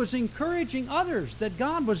 he was encouraging others that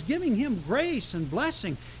God was giving him grace and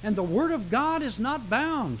blessing, and the Word of God is not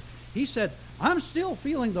bound. He said, I'm still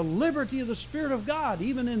feeling the liberty of the Spirit of God,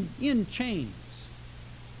 even in chains.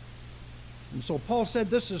 And so Paul said,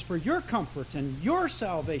 this is for your comfort and your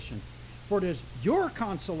salvation, for it is your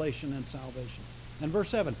consolation and salvation. And verse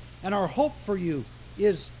 7, and our hope for you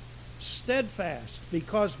is steadfast,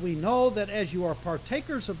 because we know that as you are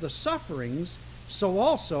partakers of the sufferings, so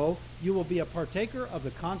also you will be a partaker of the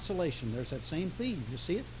consolation. There's that same theme. You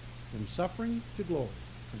see it? From suffering to glory.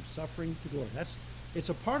 From suffering to glory. It's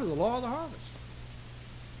a part of the law of the harvest.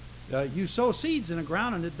 You sow seeds in the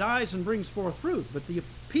ground and it dies and brings forth fruit. But the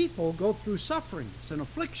people go through sufferings and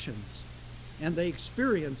afflictions, and they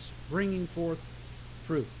experience bringing forth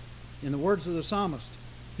fruit. In the words of the psalmist,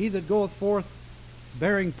 he that goeth forth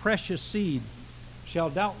bearing precious seed shall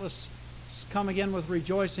doubtless come again with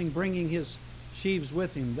rejoicing, bringing his sheaves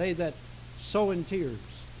with him. They that sow in tears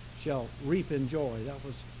shall reap in joy. That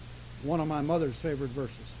was one of my mother's favorite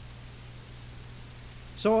verses.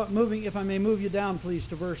 So if I may move you down, please,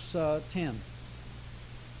 to verse 10.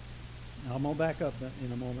 Now, I'm going to back up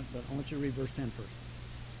in a moment, but I want you to read verse 10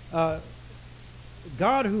 first.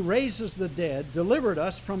 God, who raises the dead, delivered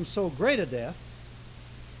us from so great a death,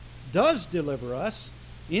 does deliver us,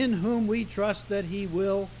 in whom we trust that he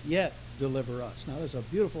will yet deliver us. Now, there's a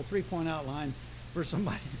beautiful three-point outline for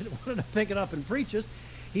somebody that wanted to pick it up and preach it.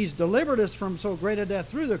 He's delivered us from so great a death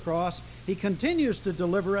through the cross. He continues to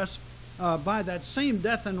deliver us by that same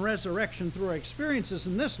death and resurrection through our experiences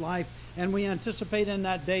in this life, and we anticipate in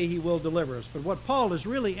that day he will deliver us. But what Paul is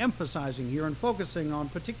really emphasizing here and focusing on,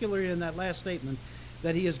 particularly in that last statement,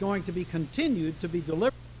 that he is going to be continued to be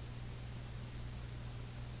delivered.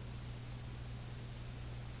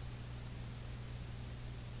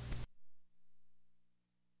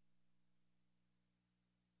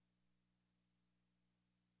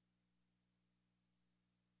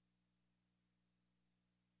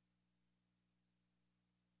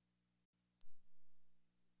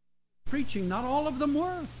 Preaching, not all of them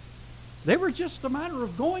were. They were just a matter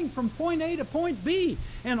of going from point A to point B,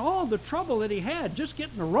 and all the trouble that he had just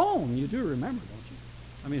getting to Rome. You do remember, don't you?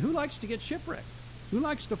 I mean, who likes to get shipwrecked? Who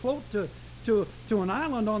likes to float to to an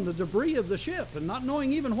island on the debris of the ship and not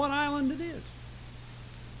knowing even what island it is.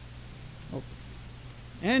 Okay.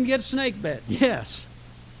 And get snake bit. Yes.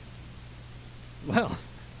 Well,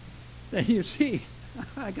 then you see,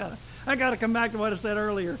 I gotta come back to what I said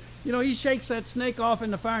earlier. You know, he shakes that snake off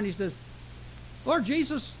in the fire and he says, Lord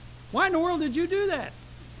Jesus, why in the world did you do that?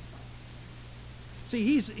 See,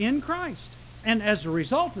 he's in Christ. And as a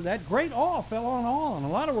result of that, great awe fell on all, and a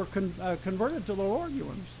lot of were converted to the Lord.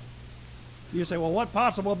 You say, well, what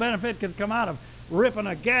possible benefit could come out of ripping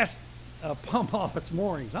a gas pump off its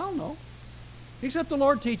moorings? I don't know. Except the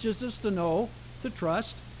Lord teaches us to know, to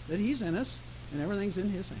trust that he's in us, and everything's in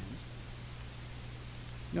his hands.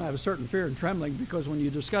 You know, I have a certain fear and trembling because when you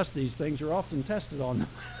discuss these things, you're often tested on them.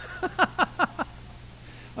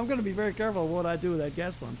 I'm going to be very careful of what I do with that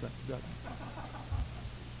gas pump.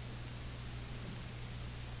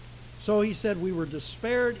 So he said, we were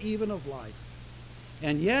despaired even of life.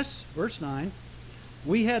 And yes, verse 9,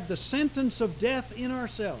 we had the sentence of death in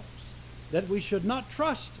ourselves, that we should not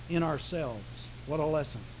trust in ourselves. What a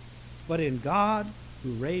lesson. But in God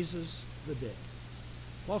who raises the dead.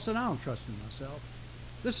 Paul said, I don't trust in myself.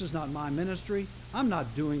 This is not my ministry. I'm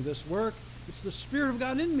not doing this work. It's the Spirit of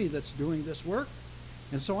God in me that's doing this work.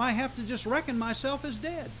 And so I have to just reckon myself as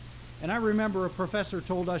dead. And I remember a professor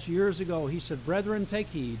told us years ago, he said, brethren, take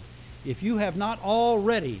heed. If you have not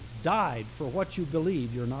already died for what you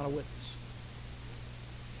believe, you're not a witness.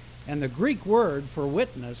 And the Greek word for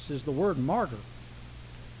witness is the word martyr.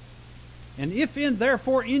 And if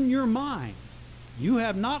therefore in your mind you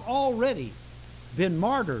have not already been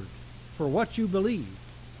martyred for what you believe,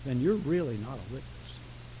 then you're really not a witness.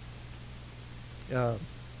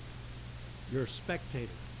 You're a spectator.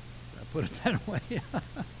 I put it that way.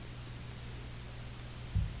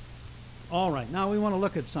 All right, now we want to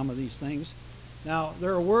look at some of these things. Now,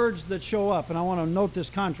 there are words that show up, and I want to note this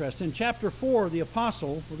contrast. In chapter 4, the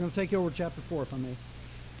apostle, we're going to take you over to chapter 4, if I may.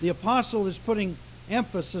 The apostle is putting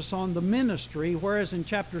emphasis on the ministry, whereas in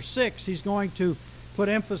chapter 6, he's going to put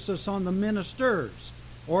emphasis on the ministers.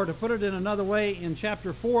 Or to put it in another way, in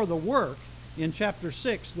chapter 4, the work. In chapter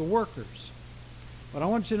 6, the workers. But I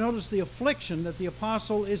want you to notice the affliction that the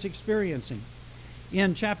apostle is experiencing.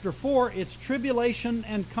 In chapter 4, it's tribulation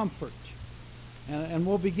and comfort. And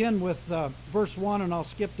we'll begin with verse 1, and I'll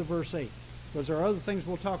skip to verse 8, because there are other things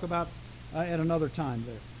we'll talk about at another time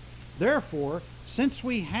there. Therefore, since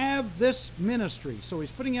we have this ministry, so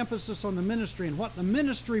he's putting emphasis on the ministry and what the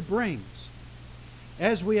ministry brings.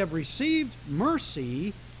 As we have received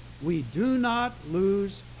mercy, we do not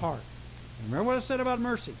lose heart. And remember what I said about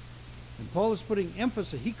mercy? And Paul is putting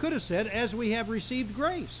emphasis. He could have said, as we have received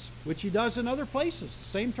grace, which he does in other places,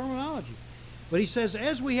 same terminology. But he says,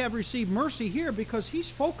 as we have received mercy here, because he's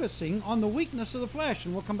focusing on the weakness of the flesh.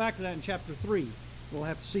 And we'll come back to that in chapter 3. We'll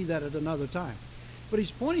have to see that at another time. But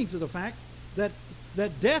he's pointing to the fact that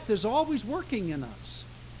death is always working in us.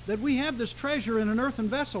 That we have this treasure in an earthen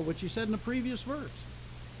vessel, which he said in the previous verse.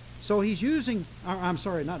 So he's using, I'm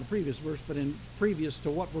sorry, not the previous verse, but in previous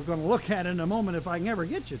to what we're going to look at in a moment if I can ever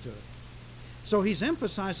get you to it. So he's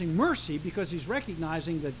emphasizing mercy because he's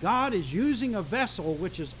recognizing that God is using a vessel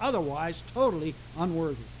which is otherwise totally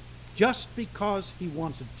unworthy, just because he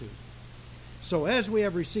wanted to. So as we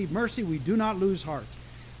have received mercy, we do not lose heart.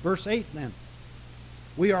 Verse 8 then,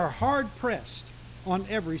 we are hard pressed on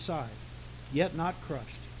every side, yet not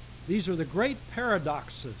crushed. These are the great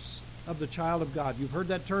paradoxes of the child of God. You've heard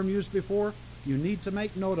that term used before. You need to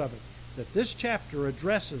make note of it, that this chapter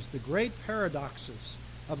addresses the great paradoxes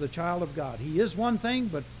of the child of God. He is one thing,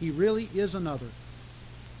 but he really is another.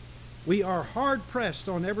 We are hard pressed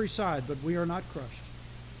on every side, but we are not crushed.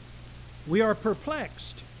 We are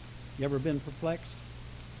perplexed. You ever been perplexed?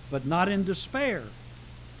 But not in despair.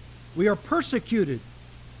 We are persecuted,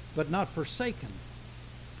 but not forsaken.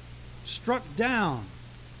 Struck down,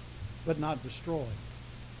 but not destroyed.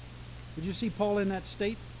 Did you see Paul in that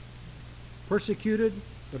state? Persecuted,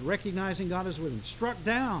 but recognizing God is with him. Struck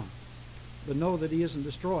down, but know that he isn't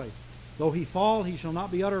destroyed. Though he fall, he shall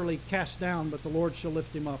not be utterly cast down, but the Lord shall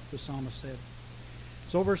lift him up, the psalmist said.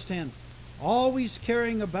 So verse 10, always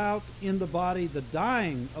carrying about in the body the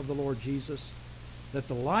dying of the Lord Jesus, that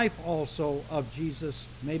the life also of Jesus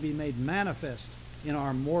may be made manifest in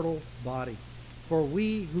our mortal body. For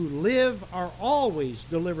we who live are always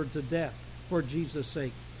delivered to death for Jesus'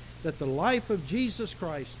 sake, that the life of Jesus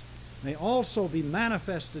Christ may also be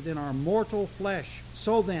manifested in our mortal flesh.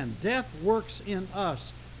 So then, death works in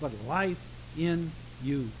us, but life in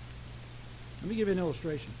you. Let me give you an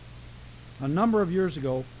illustration. A number of years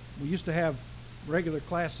ago, we used to have regular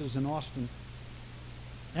classes in Austin.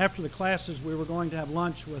 After the classes, we were going to have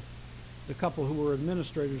lunch with the couple who were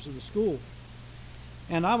administrators of the school.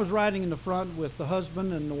 And I was riding in the front with the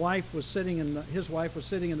husband, and his wife was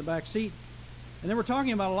sitting in the back seat. And they were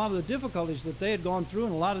talking about a lot of the difficulties that they had gone through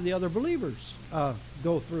and a lot of the other believers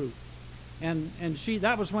go through. And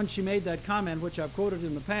that was when she made that comment, which I've quoted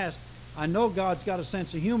in the past, I know God's got a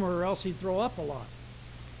sense of humor or else he'd throw up a lot.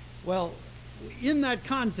 Well, in that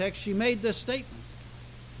context, she made this statement.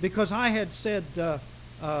 Because I had said,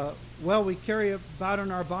 well, we carry about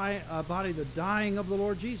in our body the dying of the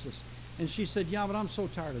Lord Jesus. And she said, yeah, but I'm so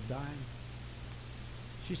tired of dying.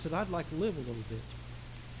 She said, I'd like to live a little bit.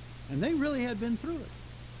 And they really had been through it.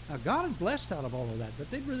 Now, God had blessed out of all of that,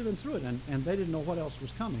 but they'd really been through it, and they didn't know what else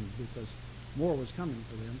was coming because more was coming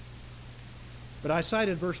for them. But I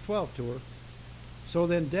cited verse 12 to her. So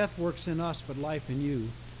then death works in us, but life in you.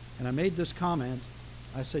 And I made this comment.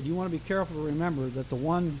 I said, you want to be careful to remember that the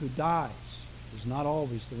one who dies is not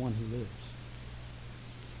always the one who lives.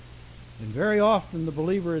 And very often the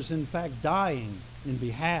believer is in fact dying in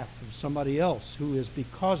behalf of somebody else who is,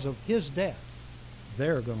 because of his death,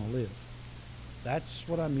 they're going to live. That's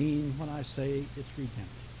what I mean when I say it's redemptive.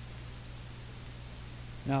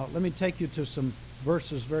 Now, let me take you to some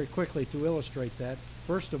verses very quickly to illustrate that.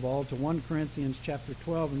 First of all, to 1 Corinthians chapter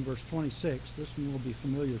 12 and verse 26. This one will be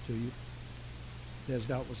familiar to you, as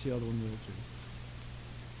doubtless the other one will too.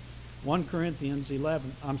 1 Corinthians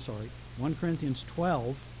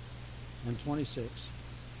 12 and 26.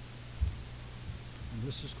 And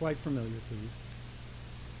this is quite familiar to you.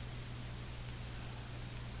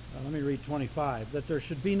 Let me read 25. That there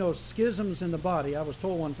should be no schisms in the body. I was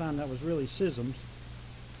told one time that was really schisms.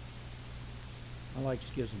 I like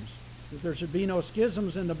schisms. That there should be no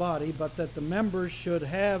schisms in the body, but that the members should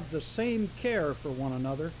have the same care for one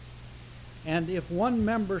another. And if one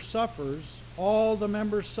member suffers, all the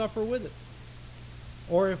members suffer with it.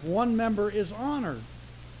 Or if one member is honored,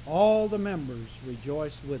 all the members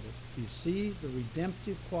rejoice with it. You see the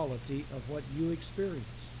redemptive quality of what you experience.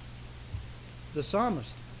 The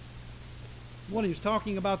psalmist, when he was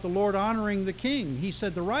talking about the Lord honoring the king, he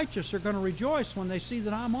said the righteous are going to rejoice when they see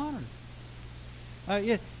that I'm honored.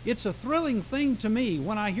 It's a thrilling thing to me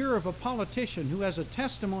when I hear of a politician who has a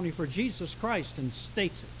testimony for Jesus Christ and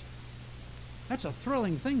states it. That's a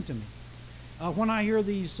thrilling thing to me. When I hear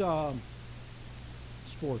these sports.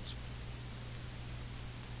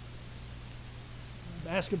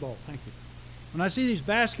 Basketball, thank you. When I see these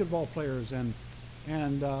basketball players and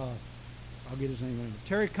I'll get his name,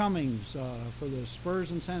 Terry Cummings for the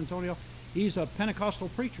Spurs in San Antonio. He's a Pentecostal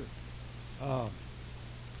preacher.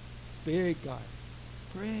 Big guy.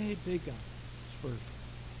 Great big guy. Spurs.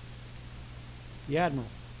 The Admiral.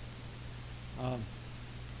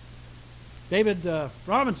 David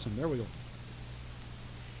Robinson. There we go.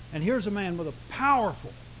 And here's a man with a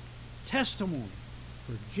powerful testimony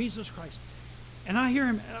for Jesus Christ. And I hear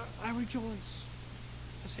him, I rejoice.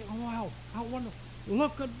 I say, oh wow, how wonderful.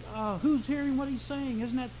 Look at who's hearing what he's saying.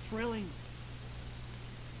 Isn't that thrilling?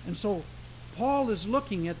 And so Paul is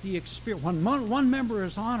looking at the experience. When one member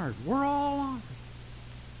is honored, we're all honored.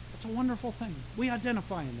 That's a wonderful thing. We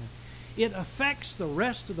identify in that. It affects the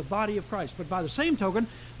rest of the body of Christ. But by the same token,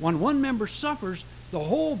 when one member suffers, the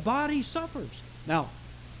whole body suffers. Now,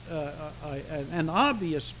 an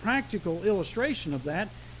obvious practical illustration of that,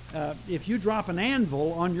 if you drop an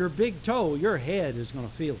anvil on your big toe, your head is going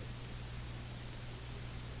to feel it.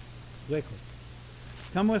 Quickly.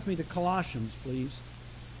 Come with me to Colossians, please.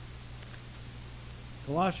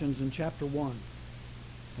 Colossians in chapter 1.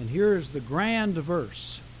 And here is the grand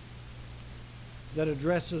verse that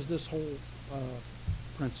addresses this whole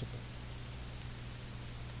principle.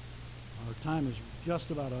 Our time is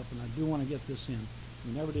just about up, and I do want to get this in.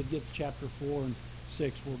 We never did get to chapter 4 and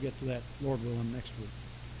 6. We'll get to that, Lord willing, next week.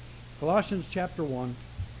 Colossians chapter 1,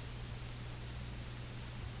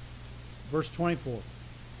 verse 24.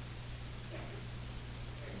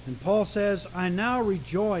 And Paul says, I now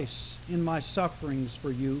rejoice in my sufferings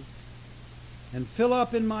for you, and fill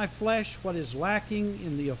up in my flesh what is lacking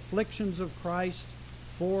in the afflictions of Christ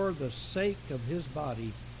for the sake of his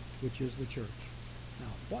body, which is the church. Now,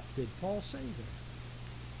 what did Paul say there?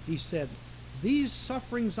 He said, these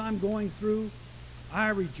sufferings I'm going through, I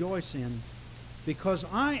rejoice in, because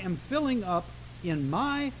I am filling up in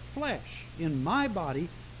my flesh, in my body,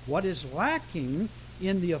 what is lacking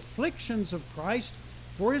in the afflictions of Christ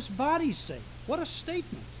for his body's sake. What a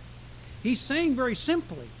statement. He's saying very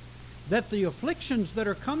simply that the afflictions that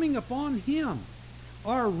are coming upon him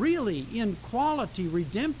are really in quality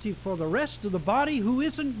redemptive for the rest of the body who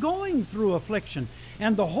isn't going through affliction.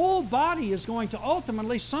 And the whole body is going to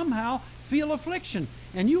ultimately somehow feel affliction.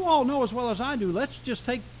 And you all know as well as I do, let's just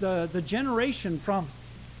take the generation from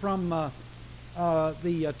from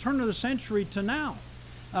the turn of the century to now,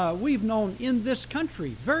 we've known in this country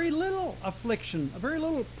very little affliction, very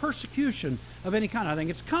little persecution of any kind. I think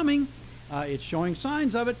it's coming. It's showing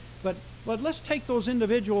signs of it. But let's take those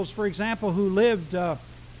individuals, for example, who lived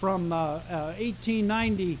from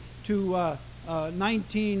 1890 to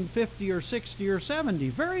 1950 or 60 or 70.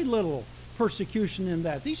 Very little persecution in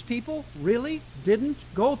that. These people really didn't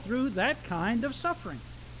go through that kind of suffering.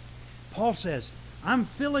 Paul says, I'm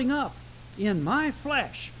filling up in my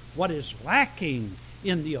flesh what is lacking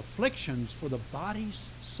in the afflictions for the body's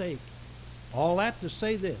sake. All that to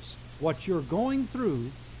say this: what you're going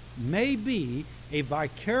through may be a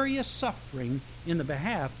vicarious suffering in the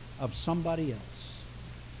behalf of somebody else.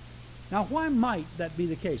 Now, why might that be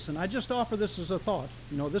the case? And I just offer this as a thought.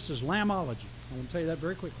 You know, this is lambology. I want to tell you that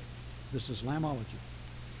very quickly. This is lambology.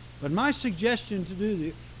 But my suggestion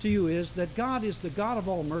to you is that God is the God of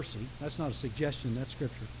all mercy. That's not a suggestion, that's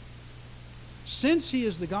Scripture. Since He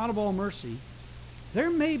is the God of all mercy,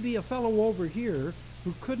 there may be a fellow over here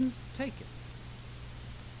who couldn't take it.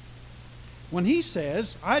 When He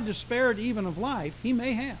says, I despaired even of life, He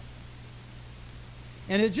may have.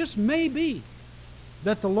 And it just may be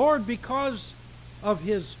that the Lord, because of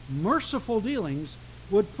His merciful dealings,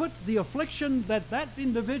 would put the affliction that that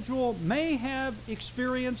individual may have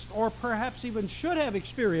experienced, or perhaps even should have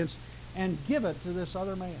experienced, and give it to this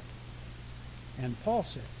other man. And Paul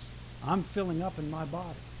says, I'm filling up in my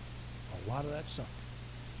body a lot of that suffering.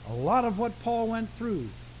 A lot of what Paul went through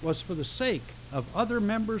was for the sake of other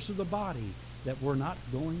members of the body that were not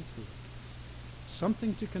going through it.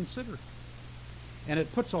 Something to consider. And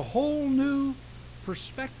it puts a whole new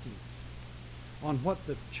perspective on what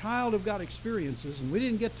the child of God experiences. And we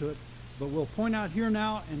didn't get to it, but we'll point out here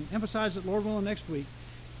now and emphasize it, Lord willing, next week,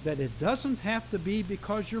 that it doesn't have to be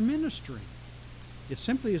because you're ministering. It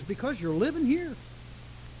simply is because you're living here.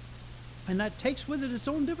 And that takes with it its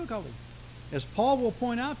own difficulty. As Paul will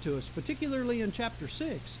point out to us, particularly in chapter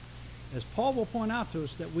 6, as Paul will point out to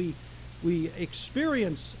us that we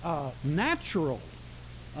experience natural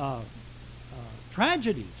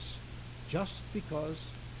tragedies just because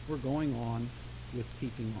we're going on with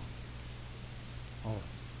keeping on. All right.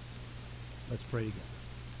 Let's pray together.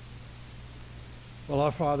 Well,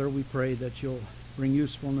 our Father, we pray that you'll bring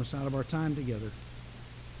usefulness out of our time together.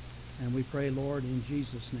 And we pray, Lord, in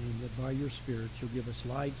Jesus' name, that by your Spirit you'll give us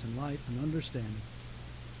light and life and understanding,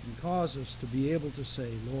 and cause us to be able to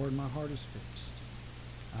say, Lord, my heart is fixed.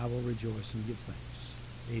 I will rejoice and give thanks.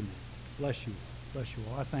 Amen. Bless you all. Bless you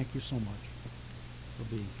all. I thank you so much for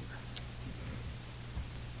being here.